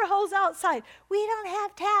a water hose outside. We don't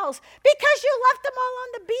have towels because you left them all on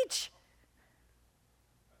the beach.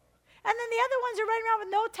 And then the other ones are running around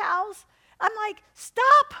with no towels. I'm like,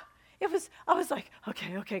 stop. I was like,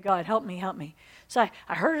 okay, God, help me. So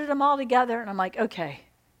I herded them all together, and I'm like, okay,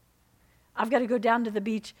 I've got to go down to the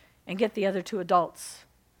beach and get the other 2 adults.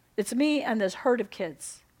 It's me and this herd of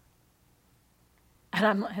kids.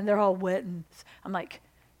 And they're all wet, and I'm like,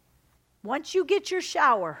 once you get your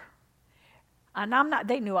shower, and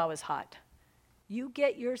they knew I was hot. You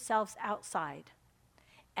get yourselves outside,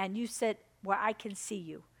 and you sit where I can see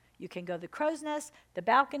you. You can go to the crow's nest, the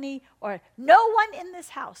balcony, or no one in this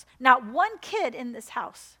house. Not one kid in this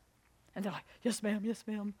house. And they're like, yes, ma'am, yes,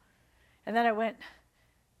 ma'am. And then I went,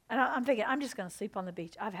 and I'm thinking, I'm just going to sleep on the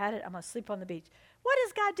beach. I've had it. I'm going to sleep on the beach. What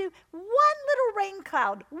does God do? One little rain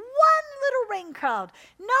cloud, one little rain cloud,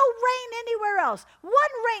 no rain anywhere else. One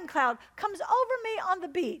rain cloud comes over me on the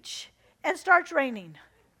beach and starts raining.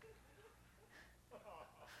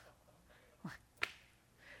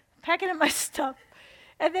 Packing up my stuff.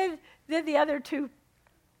 And then the other two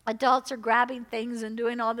adults are grabbing things and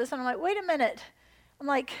doing all this. And I'm like, wait a minute. I'm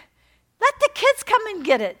like, let the kids come and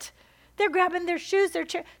get it. They're grabbing their shoes, their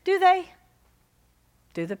chair. Do they?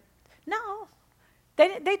 No.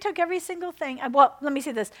 They took every single thing. Well, let me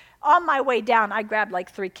say this. On my way down, I grabbed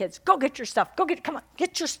like 3 kids. Go get your stuff. Come on,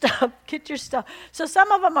 get your stuff. Get your stuff. So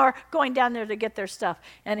some of them are going down there to get their stuff.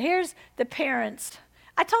 And here's the parents.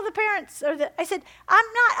 I told the parents, I said, I'm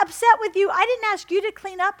not upset with you. I didn't ask you to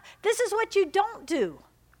clean up. This is what you don't do.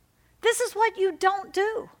 This is what you don't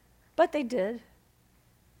do. But they did.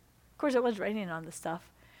 Of course, it was raining on the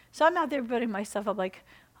stuff. So I'm out there putting my stuff up like,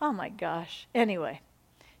 oh my gosh. Anyway,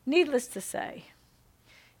 needless to say,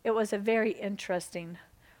 it was a very interesting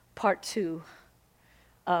part 2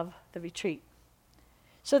 of the retreat.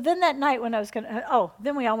 So then that night when I was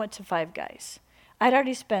then we all went to Five Guys. I'd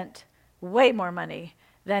already spent way more money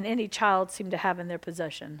than any child seemed to have in their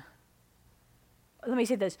possession. Let me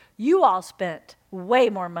say this. You all spent way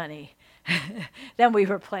more money than we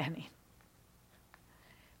were planning.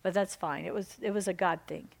 But that's fine. It was a God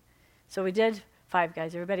thing. So we did Five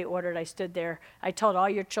Guys. Everybody ordered. I stood there. I told all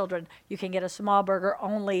your children, you can get a small burger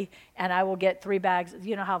only, and I will get 3 bags.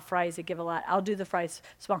 You know how fries, they give a lot. I'll do the fries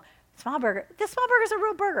small burger. This small burger is a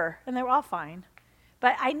real burger, and they were all fine.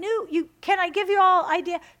 But I knew, can I give you all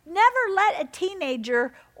idea? Never let a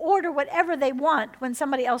teenager order whatever they want when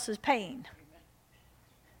somebody else is paying.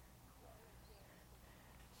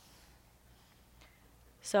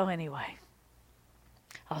 So anyway,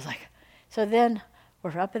 I was like, so then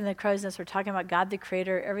we're up in the crow's nest. We're talking about God the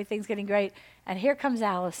Creator. Everything's getting great. And here comes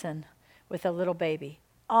Allison with a little baby.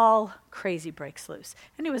 All crazy breaks loose.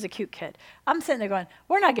 And he was a cute kid. I'm sitting there going,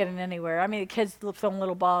 we're not getting anywhere. I mean, the kids throwing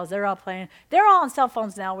little balls. They're all playing. They're all on cell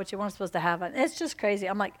phones now, which you weren't supposed to have. And it's just crazy.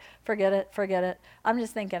 I'm like, forget it. I'm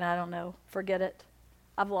just thinking, I don't know. Forget it.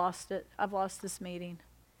 I've lost it. I've lost this meeting.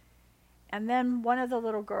 And then one of the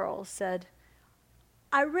little girls said,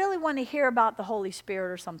 I really want to hear about the Holy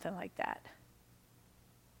Spirit or something like that.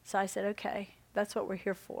 So I said, okay, that's what we're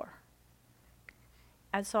here for.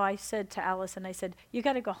 And so I said to Allison, I said, you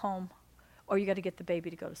got to go home or you got to get the baby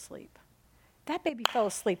to go to sleep. That baby fell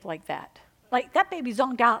asleep like that. Like that baby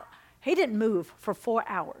zoned out. He didn't move for 4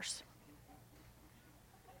 hours.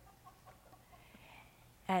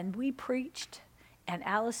 And we preached, and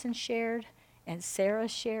Allison shared, and Sarah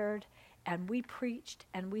shared, and we preached,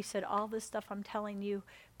 and we said all this stuff I'm telling you,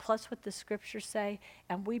 plus what the scriptures say,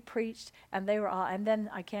 and we preached, and they were all, and then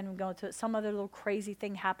I can't even go into it, some other little crazy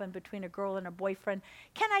thing happened between a girl and a boyfriend.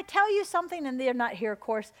 Can I tell you something? And they're not here, of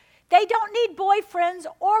course. They don't need boyfriends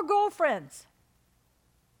or girlfriends.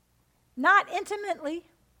 Not intimately.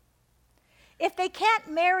 If they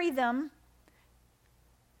can't marry them,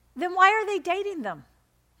 then why are they dating them?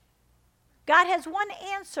 God has one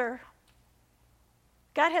answer.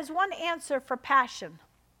 God has one answer for passion.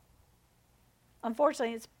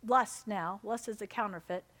 Unfortunately, it's lust now. Lust is a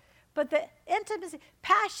counterfeit. But the intimacy,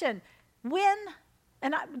 passion, John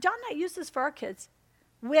and I use this for our kids.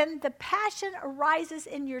 When the passion arises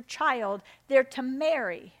in your child, they're to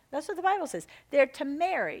marry. That's what the Bible says. They're to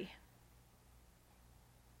marry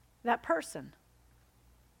that person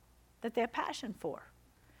that they have passion for.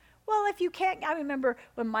 Well, if you can't, I remember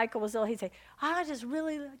when Michael was ill, he'd say,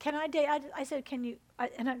 can I date? I said, can you, I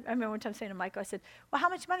remember one time saying to Michael, I said, well, how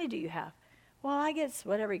much money do you have? Well, I guess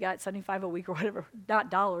whatever he got, $75 a week or whatever,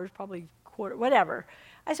 not dollars, probably quarter, whatever.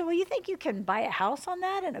 I said, well, you think you can buy a house on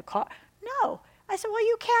that and a car? No. I said, well,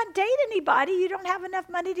 you can't date anybody. You don't have enough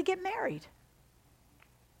money to get married.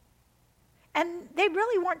 And they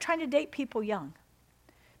really weren't trying to date people young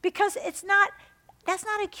because that's not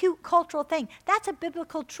a cute cultural thing. That's a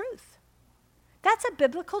biblical truth. That's a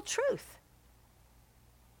biblical truth.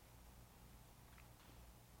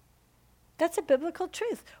 That's a biblical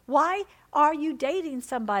truth. Why are you dating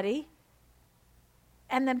somebody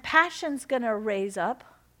and then passion's going to raise up?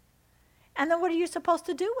 And then what are you supposed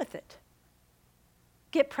to do with it?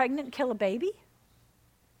 Get pregnant and kill a baby?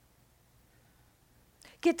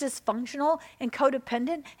 Get dysfunctional and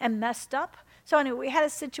codependent and messed up? So anyway, we had a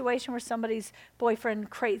situation where somebody's boyfriend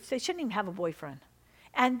they shouldn't even have a boyfriend.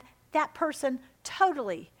 And that person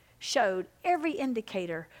totally showed every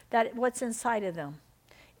indicator that what's inside of them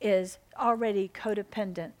is already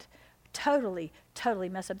codependent, totally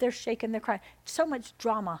messed up. They're shaking, they're crying. So much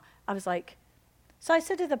drama. I was like, so I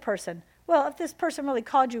said to the person, well, if this person really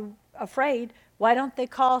called you afraid, Why don't they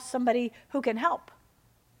call somebody who can help?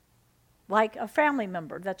 Like a family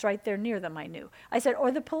member that's right there near them I knew. I said, or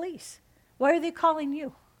the police. Why are they calling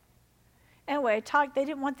you? Anyway, I talked, they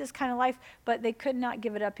didn't want this kind of life, but they could not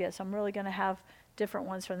give it up yet. So I'm really going to have different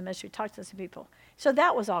ones from the ministry. Talk to some people. So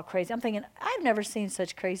that was all crazy. I'm thinking, I've never seen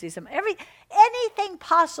such crazyism. Anything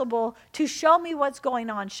possible to show me what's going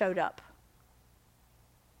on showed up.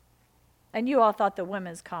 And you all thought the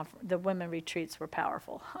women retreats were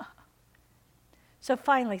powerful. So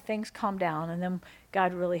finally, things calmed down, and then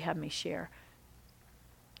God really had me share.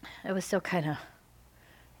 It was still kind of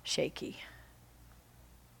shaky.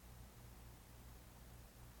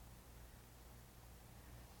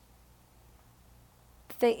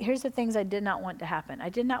 Here's the things I did not want to happen. I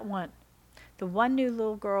did not want the one new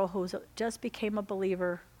little girl who just became a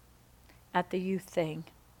believer at the youth thing,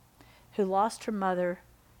 who lost her mother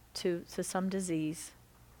to some disease,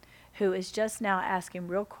 who is just now asking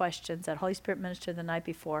real questions that Holy Spirit ministered the night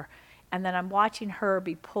before, and then I'm watching her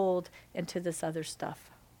be pulled into this other stuff.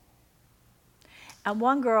 And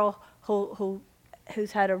one girl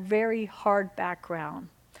who's had a very hard background,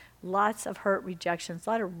 lots of hurt, rejections, a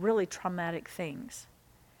lot of really traumatic things.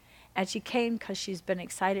 And she came because she's been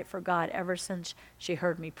excited for God ever since she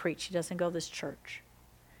heard me preach. She doesn't go to this church.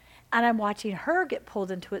 And I'm watching her get pulled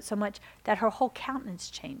into it so much that her whole countenance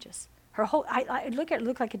changes. I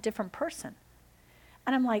look like a different person.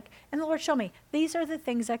 And I'm like, and the Lord showed me, these are the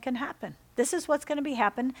things that can happen. This is what's going to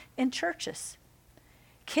happen in churches.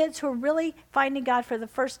 Kids who are really finding God for the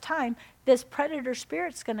first time, this predator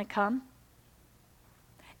spirit's going to come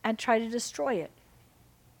and try to destroy it.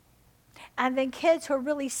 And then kids who are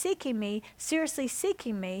really seeking me, seriously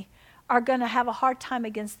seeking me, are going to have a hard time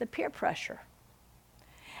against the peer pressure.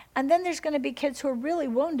 And then there's going to be kids who are really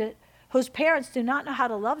wounded, whose parents do not know how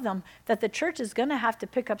to love them, that the church is going to have to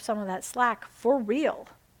pick up some of that slack for real.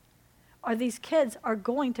 Or these kids are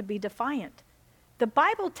going to be defiant. The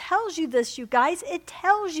Bible tells you this, you guys. It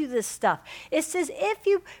tells you this stuff. It says if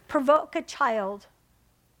you provoke a child,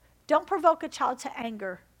 don't provoke a child to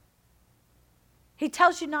anger. He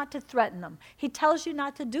tells you not to threaten them. He tells you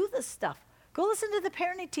not to do this stuff. Go listen to the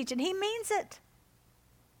parenting teaching. He means it.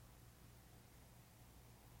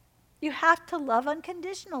 You have to love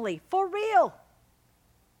unconditionally, for real.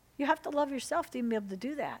 You have to love yourself to even be able to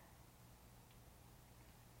do that.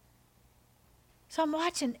 So I'm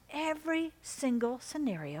watching every single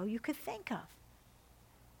scenario you could think of.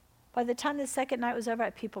 By the time the second night was over, I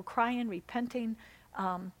had people crying, repenting,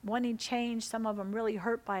 wanting change. Some of them really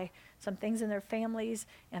hurt by some things in their families,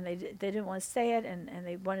 and they didn't want to say it, and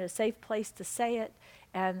they wanted a safe place to say it.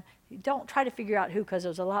 And don't try to figure out who, because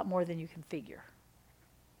there's a lot more than you can figure.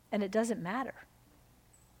 And it doesn't matter.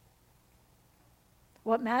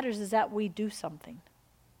 What matters is that we do something.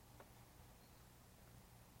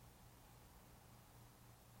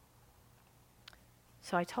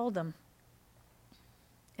 So I told them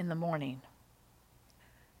in the morning.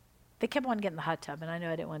 They kept on getting the hot tub, and I knew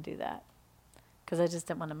I didn't want to do that because I just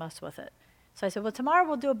didn't want to mess with it. So I said, well, tomorrow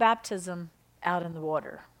we'll do a baptism out in the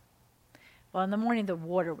water. Well, in the morning, the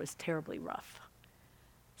water was terribly rough.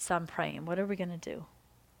 So I'm praying, what are we going to do?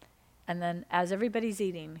 And then as everybody's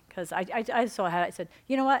eating, because I saw how I said,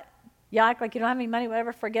 you know what? You act like you don't have any money,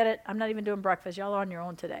 whatever, forget it. I'm not even doing breakfast. Y'all are on your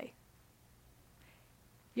own today.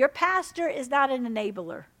 Your pastor is not an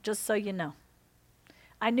enabler, just so you know.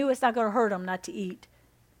 I knew it's not going to hurt him not to eat.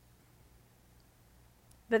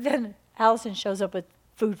 But then Allison shows up with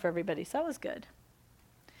food for everybody, so that was good.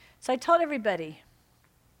 So I told everybody,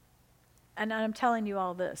 and I'm telling you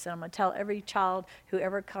all this, and I'm going to tell every child who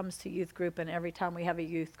ever comes to youth group, and every time we have a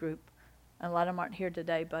youth group, and a lot of them aren't here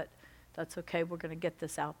today, but that's okay, we're going to get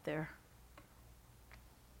this out there.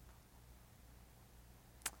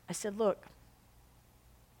 I said, look,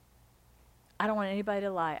 I don't want anybody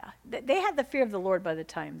to lie. They had the fear of the Lord by the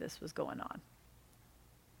time this was going on.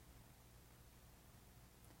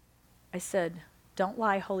 I said, don't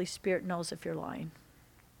lie. Holy Spirit knows if you're lying.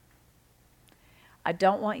 I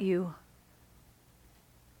don't want you.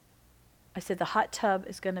 I said, the hot tub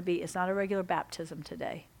is going to be, it's not a regular baptism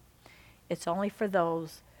today. It's only for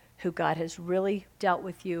those who God has really dealt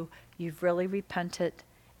with you, you've really repented,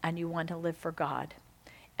 and you want to live for God.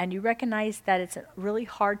 And you recognize that it's really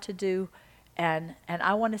hard to do, and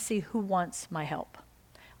I want to see who wants my help.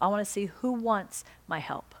 I want to see who wants my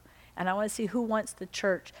help. And I want to see who wants the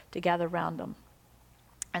church to gather around them.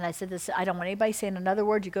 And I said this, I don't want anybody saying another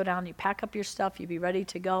word. You go down, you pack up your stuff, you be ready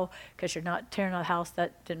to go, because you're not tearing out the house.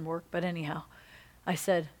 That didn't work, but anyhow. I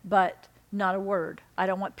said, but not a word. I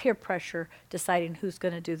don't want peer pressure deciding who's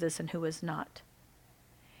going to do this and who is not.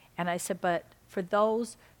 And I said, but for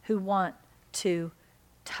those who want to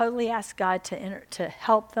totally ask God to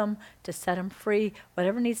help them, to set them free,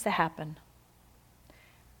 whatever needs to happen.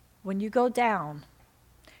 When you go down,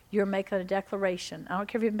 you're making a declaration. I don't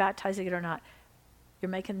care if you've been baptized or not. You're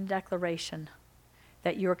making a declaration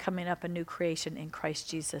that you're coming up a new creation in Christ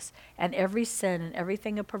Jesus. And every sin and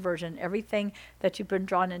everything of perversion, everything that you've been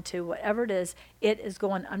drawn into, whatever it is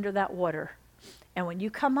going under that water. And when you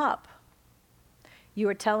come up, you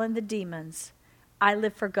are telling the demons, I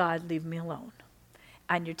live for God, leave me alone.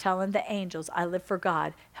 And you're telling the angels, I live for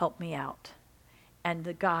God, help me out. And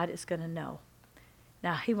the God is going to know.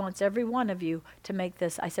 Now, he wants every one of you to make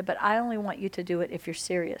this. I said, but I only want you to do it if you're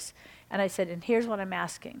serious. And I said, and here's what I'm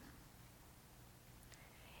asking.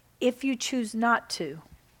 If you choose not to,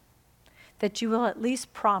 that you will at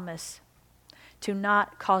least promise to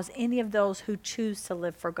not cause any of those who choose to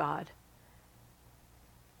live for God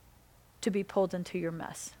to be pulled into your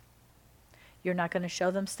mess. You're not going to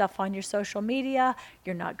show them stuff on your social media.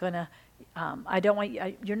 You're not going to,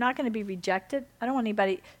 you're not going to be rejected. I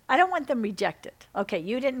don't want them rejected. Okay,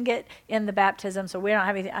 you didn't get in the baptism, so we don't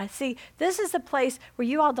have anything. I see, this is a place where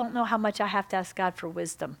you all don't know how much I have to ask God for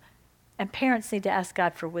wisdom. And parents need to ask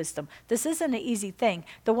God for wisdom. This isn't an easy thing.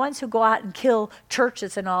 The ones who go out and kill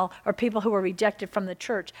churches and all are people who are rejected from the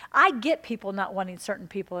church. I get people not wanting certain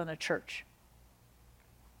people in a church.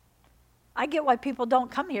 I get why people don't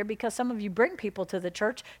come here, because some of you bring people to the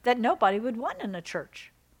church that nobody would want in a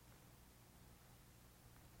church.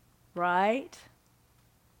 Right?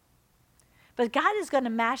 But God is going to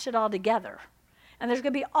mash it all together. And there's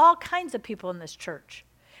going to be all kinds of people in this church.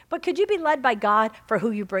 But could you be led by God for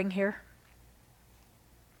who you bring here?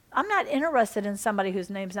 I'm not interested in somebody whose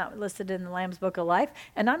name's not listed in the Lamb's Book of Life,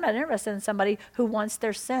 and I'm not interested in somebody who wants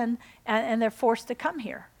their sin and they're forced to come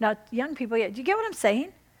here. Now, young people, do you get what I'm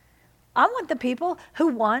saying? I want the people who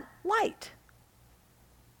want light.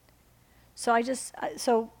 So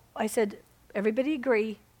I said, everybody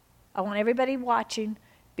agree. I want everybody watching,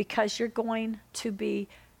 because you're going to be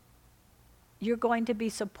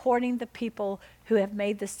supporting the people who have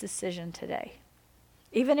made this decision today.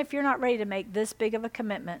 Even if you're not ready to make this big of a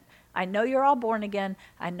commitment, I know you're all born again.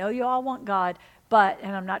 I know you all want God,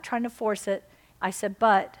 and I'm not trying to force it. I said,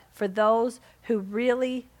 but for those who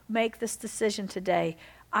really make this decision today,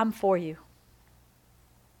 I'm for you.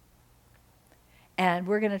 And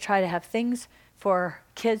we're going to try to have things for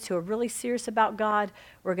kids who are really serious about God.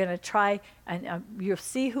 We're going to try, and you'll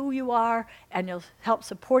see who you are, and you'll help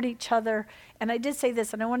support each other. And I did say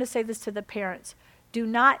this, and I want to say this to the parents. Do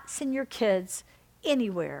not send your kids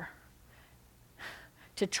anywhere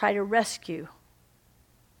to try to rescue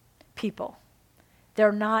people.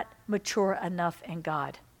 They're not mature enough in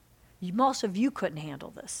God. Most of you couldn't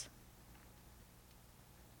handle this.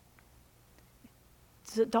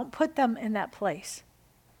 So don't put them in that place.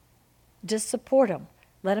 Just support them.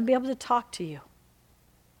 Let them be able to talk to you.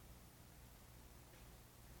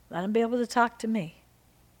 Let them be able to talk to me.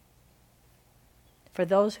 For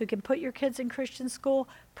those who can put your kids in Christian school,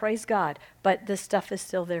 praise God. But this stuff is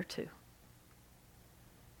still there too.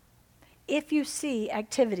 If you see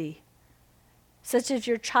activity, such as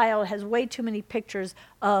your child has way too many pictures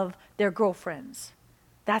of their girlfriends,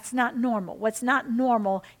 that's not normal. What's not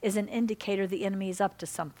normal is an indicator the enemy is up to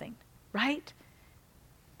something, right?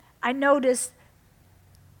 I noticed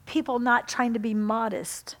people not trying to be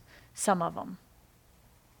modest, some of them.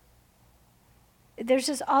 There's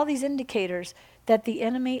just all these indicators that the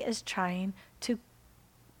enemy is trying to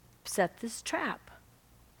set this trap.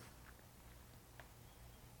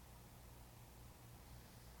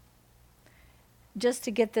 Just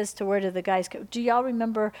to get this to where do the guys go? Do y'all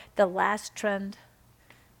remember the last trend,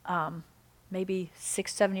 maybe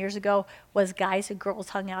 6-7 years ago, was guys and girls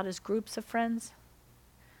hung out as groups of friends?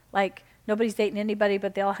 Like, nobody's dating anybody,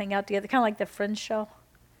 but they all hang out together, kind of like the Friends show.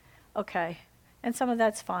 Okay, and some of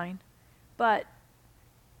that's fine. But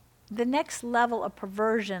the next level of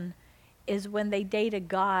perversion is when they date a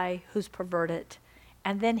guy who's perverted,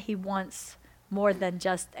 and then he wants more than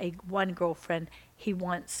just one girlfriend. He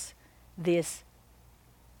wants this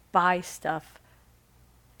bi stuff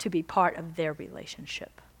to be part of their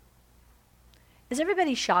relationship. Is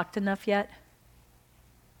everybody shocked enough yet?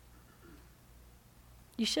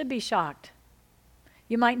 You should be shocked.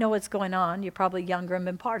 You might know what's going on. You're probably younger and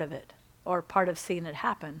been part of it, or part of seeing it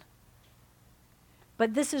happen.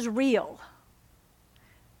 But this is real.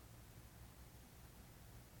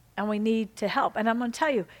 And we need to help. And I'm going to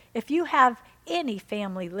tell you, if you have any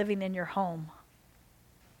family living in your home,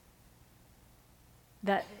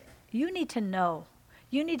 that you need to know.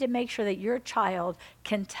 You need to make sure that your child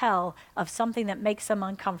can tell of something that makes them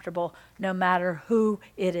uncomfortable, no matter who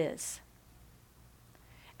it is.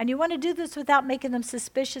 And you want to do this without making them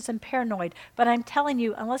suspicious and paranoid. But I'm telling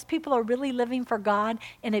you, unless people are really living for God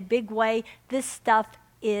in a big way, this stuff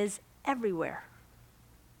is everywhere.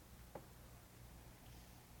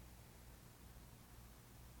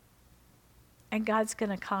 And God's going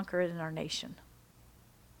to conquer it in our nation.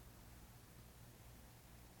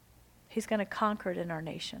 He's going to conquer it in our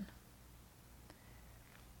nation.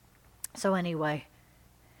 So anyway,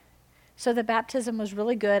 so the baptism was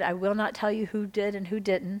really good. I will not tell you who did and who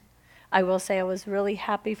didn't. I will say I was really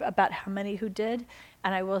happy about how many who did.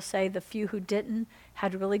 And I will say the few who didn't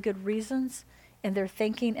had really good reasons in their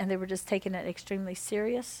thinking, and they were just taking it extremely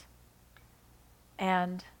serious.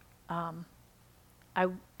 And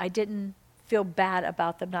I didn't feel bad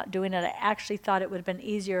about them not doing it. I actually thought it would have been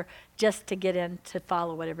easier just to get in to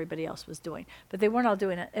follow what everybody else was doing. But they weren't all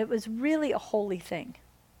doing it. It was really a holy thing.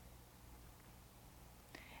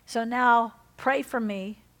 So now pray for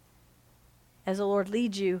me as the Lord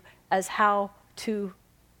leads you as how to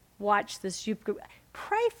watch this youth group.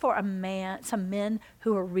 Pray for some men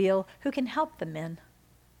who are real, who can help the men.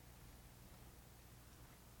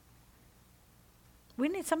 We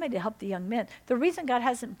need somebody to help the young men. The reason God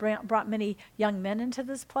hasn't brought many young men into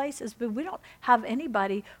this place is because we don't have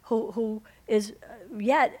anybody who is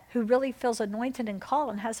yet who really feels anointed and called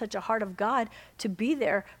and has such a heart of God to be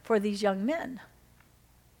there for these young men.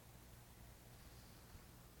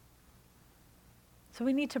 So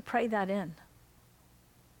we need to pray that in.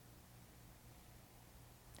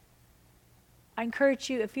 I encourage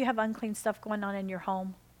you, if you have unclean stuff going on in your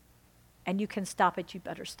home and you can stop it, you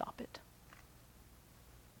better stop it.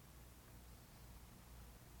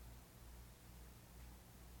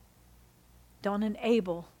 Don't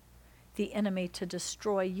enable the enemy to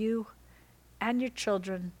destroy you and your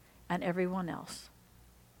children and everyone else.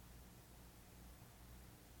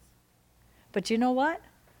 But you know what?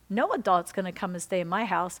 No adult's going to come and stay in my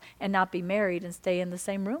house and not be married and stay in the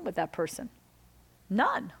same room with that person.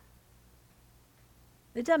 None.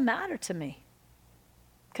 It doesn't matter to me.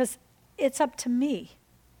 Because it's up to me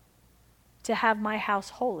to have my house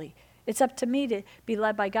holy. It's up to me to be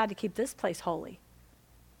led by God to keep this place holy.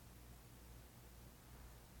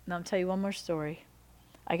 Now, I'll tell you one more story.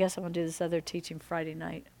 I guess I'm going to do this other teaching Friday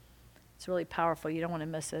night. It's really powerful. You don't want to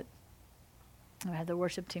miss it. I had the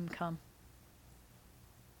worship team come.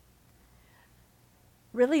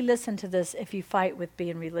 Really listen to this if you fight with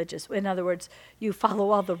being religious. In other words, you follow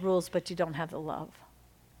all the rules, but you don't have the love.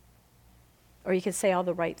 Or you can say all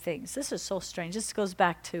the right things. This is so strange. This goes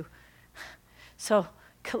back to, so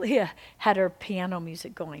Kalia had her piano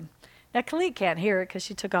music going. Now, Kalia can't hear it because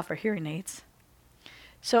she took off her hearing aids.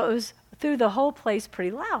 So it was through the whole place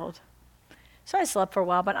pretty loud. So I slept for a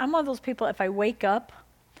while, but I'm one of those people, if I wake up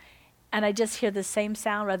and I just hear the same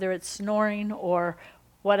sound, whether it's snoring or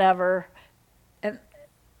whatever, and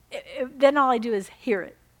then all I do is hear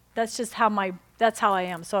it. That's just that's how I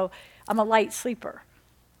am. So I'm a light sleeper.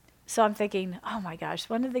 So I'm thinking, oh my gosh,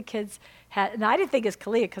 one of the kids had, and I didn't think it's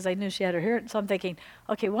Kalia because I knew she had her hearing. So I'm thinking,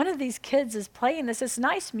 okay, one of these kids is playing this. It's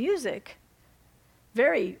nice music.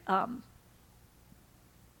 Very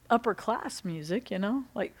upper class music,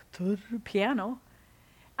 like piano.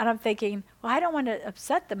 And I'm thinking, well, I don't want to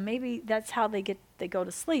upset them. Maybe that's how they go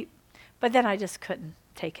to sleep. But then I just couldn't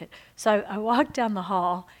take it. So I walked down the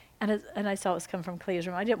hall, and I saw it was coming from Clea's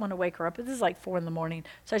room. I didn't want to wake her up. This is like 4 a.m,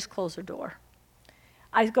 so I just closed her door.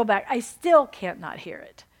 I go back. I still can't not hear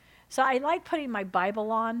it. So I like putting my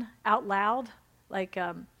Bible on out loud. Like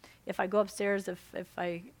if I go upstairs, if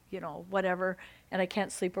I, whatever, and I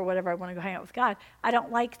can't sleep or whatever, I want to go hang out with God. I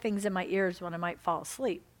don't like things in my ears when I might fall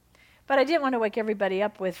asleep. But I didn't want to wake everybody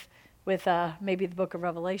up with maybe the book of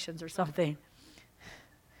Revelations or something.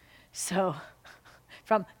 So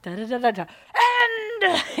from da-da-da-da-da,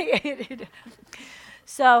 and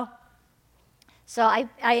so I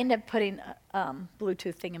end up putting a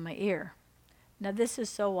Bluetooth thing in my ear. Now this is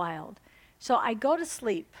so wild. So I go to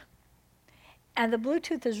sleep, and the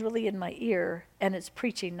Bluetooth is really in my ear, and it's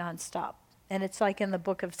preaching nonstop. And it's like in the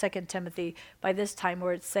book of 2 Timothy by this time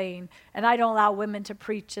where it's saying, and I don't allow women to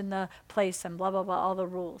preach in the place and blah, blah, blah, all the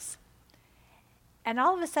rules. And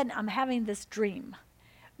all of a sudden I'm having this dream.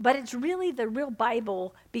 But it's really the real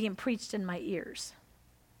Bible being preached in my ears.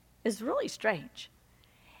 It's really strange.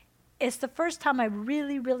 It's the first time I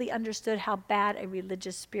really, really understood how bad a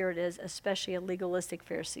religious spirit is, especially a legalistic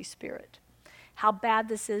Pharisee spirit. How bad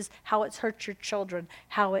this is, how it's hurt your children,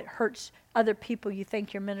 how it hurts other people you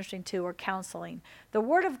think you're ministering to or counseling. The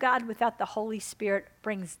Word of God without the Holy Spirit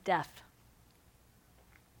brings death.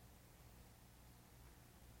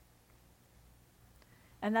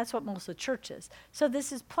 And that's what most of the church is. So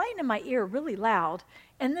this is playing in my ear really loud.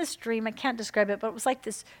 In this dream, I can't describe it, but it was like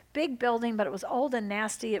this big building, but it was old and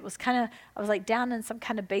nasty. It was kind of, I was like down in some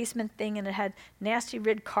kind of basement thing, and it had nasty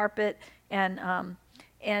red carpet, and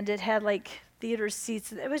it had like theater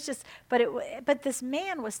seats. It was just, but this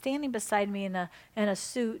man was standing beside me in a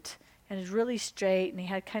suit, and he was really straight, and he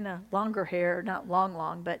had kind of longer hair, not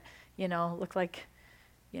long, but, looked like,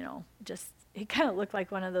 just, he kind of looked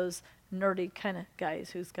like one of those nerdy kind of guys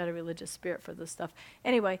who's got a religious spirit for this stuff.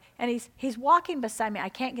 Anyway, and he's walking beside me. I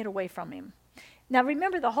can't get away from him. Now,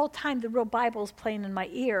 remember, the whole time the real Bible's playing in my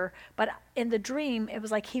ear, but in the dream, it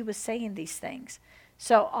was like he was saying these things.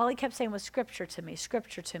 So all he kept saying was scripture to me,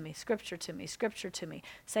 scripture to me, scripture to me, scripture to me,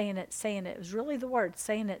 saying it. It was really the word,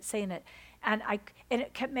 saying it. And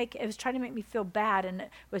it was trying to make me feel bad, and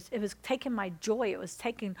it was taking my joy. It was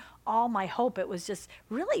taking all my hope. It was just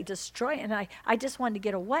really destroying, and I just wanted to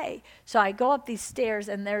get away. So I go up these stairs,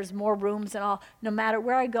 and there's more rooms and all. No matter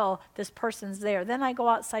where I go, this person's there. Then I go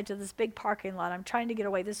outside to this big parking lot. I'm trying to get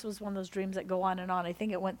away. This was one of those dreams that go on and on. I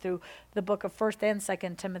think it went through the book of 1st and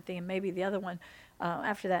 2nd Timothy, and maybe the other one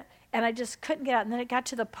after that. And I just couldn't get out. And then it got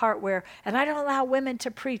to the part where, and I don't allow women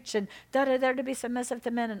to preach, and they're to be submissive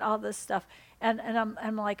to men, and all this stuff. And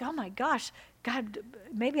I'm like, oh my gosh, God,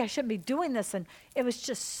 maybe I shouldn't be doing this. And it was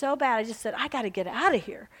just so bad. I just said, I got to get out of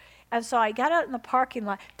here. And so I got out in the parking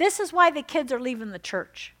lot. This is why the kids are leaving the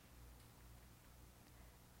church.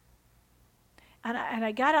 And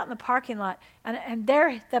I got out in the parking lot, and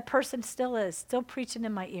there the person still is, still preaching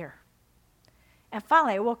in my ear. And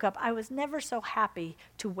finally I woke up. I was never so happy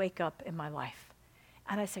to wake up in my life.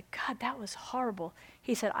 And I said, God, that was horrible.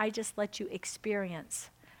 He said, I just let you experience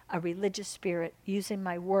a religious spirit using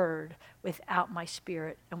my word without my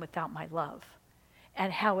spirit and without my love.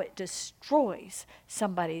 And how it destroys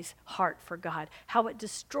somebody's heart for God, how it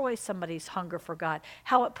destroys somebody's hunger for God,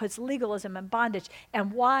 how it puts legalism in bondage,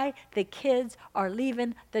 and why the kids are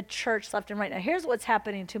leaving the church left and right. Now, here's what's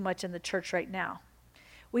happening too much in the church right now.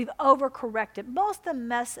 We've overcorrected. Most of the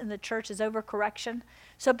mess in the church is overcorrection.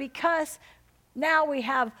 So because now we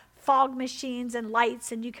have fog machines and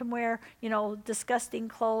lights, and you can wear, disgusting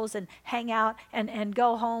clothes and hang out and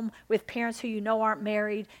go home with parents who aren't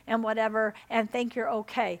married and whatever and think you're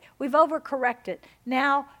okay. We've overcorrected.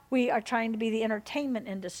 Now we are trying to be the entertainment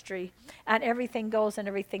industry, and everything goes and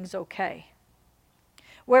everything's okay.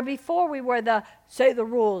 Where before we were say the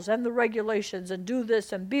rules and the regulations and do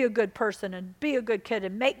this and be a good person and be a good kid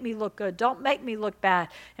and make me look good, don't make me look bad,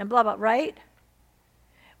 and blah, blah, right?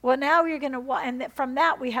 Well, now you're going to, and from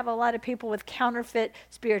that we have a lot of people with counterfeit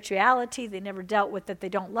spirituality. They never dealt with it. They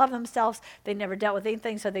don't love themselves. They never dealt with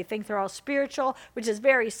anything, so they think they're all spiritual, which is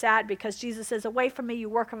very sad because Jesus says, away from me, you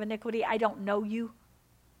work of iniquity. I don't know you.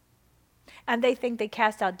 And they think they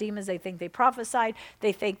cast out demons. They think they prophesied.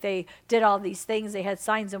 They think they did all these things. They had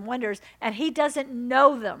signs and wonders, and he doesn't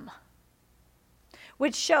know them.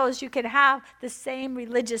 Which shows you can have the same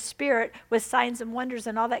religious spirit with signs and wonders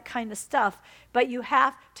and all that kind of stuff, but you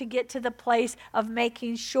have to get to the place of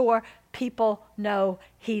making sure people know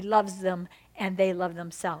he loves them and they love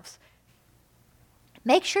themselves.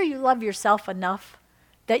 Make sure you love yourself enough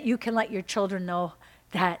that you can let your children know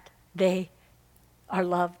that they are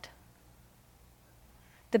loved.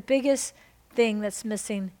 The biggest thing that's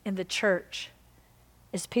missing in the church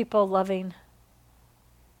is people loving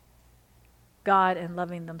God and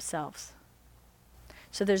loving themselves.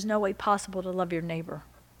 So there's no way possible to love your neighbor.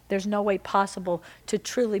 There's no way possible to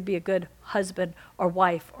truly be a good husband or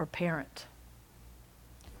wife or parent.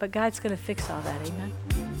 But God's going to fix all that, amen?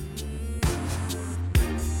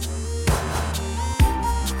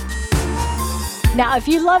 Now, if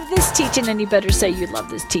you love this teaching, and you better say you love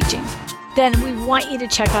this teaching, then we want you to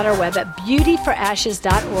check out our web at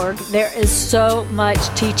beautyforashes.org. There is so much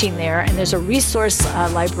teaching there, and there's a resource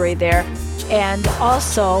library there. And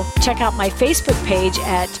also check out my Facebook page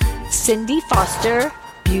at Cindy Foster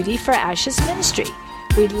Beauty for Ashes Ministry.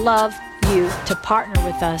 We'd love you to partner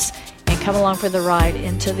with us and come along for the ride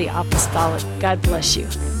into the apostolic. God bless you.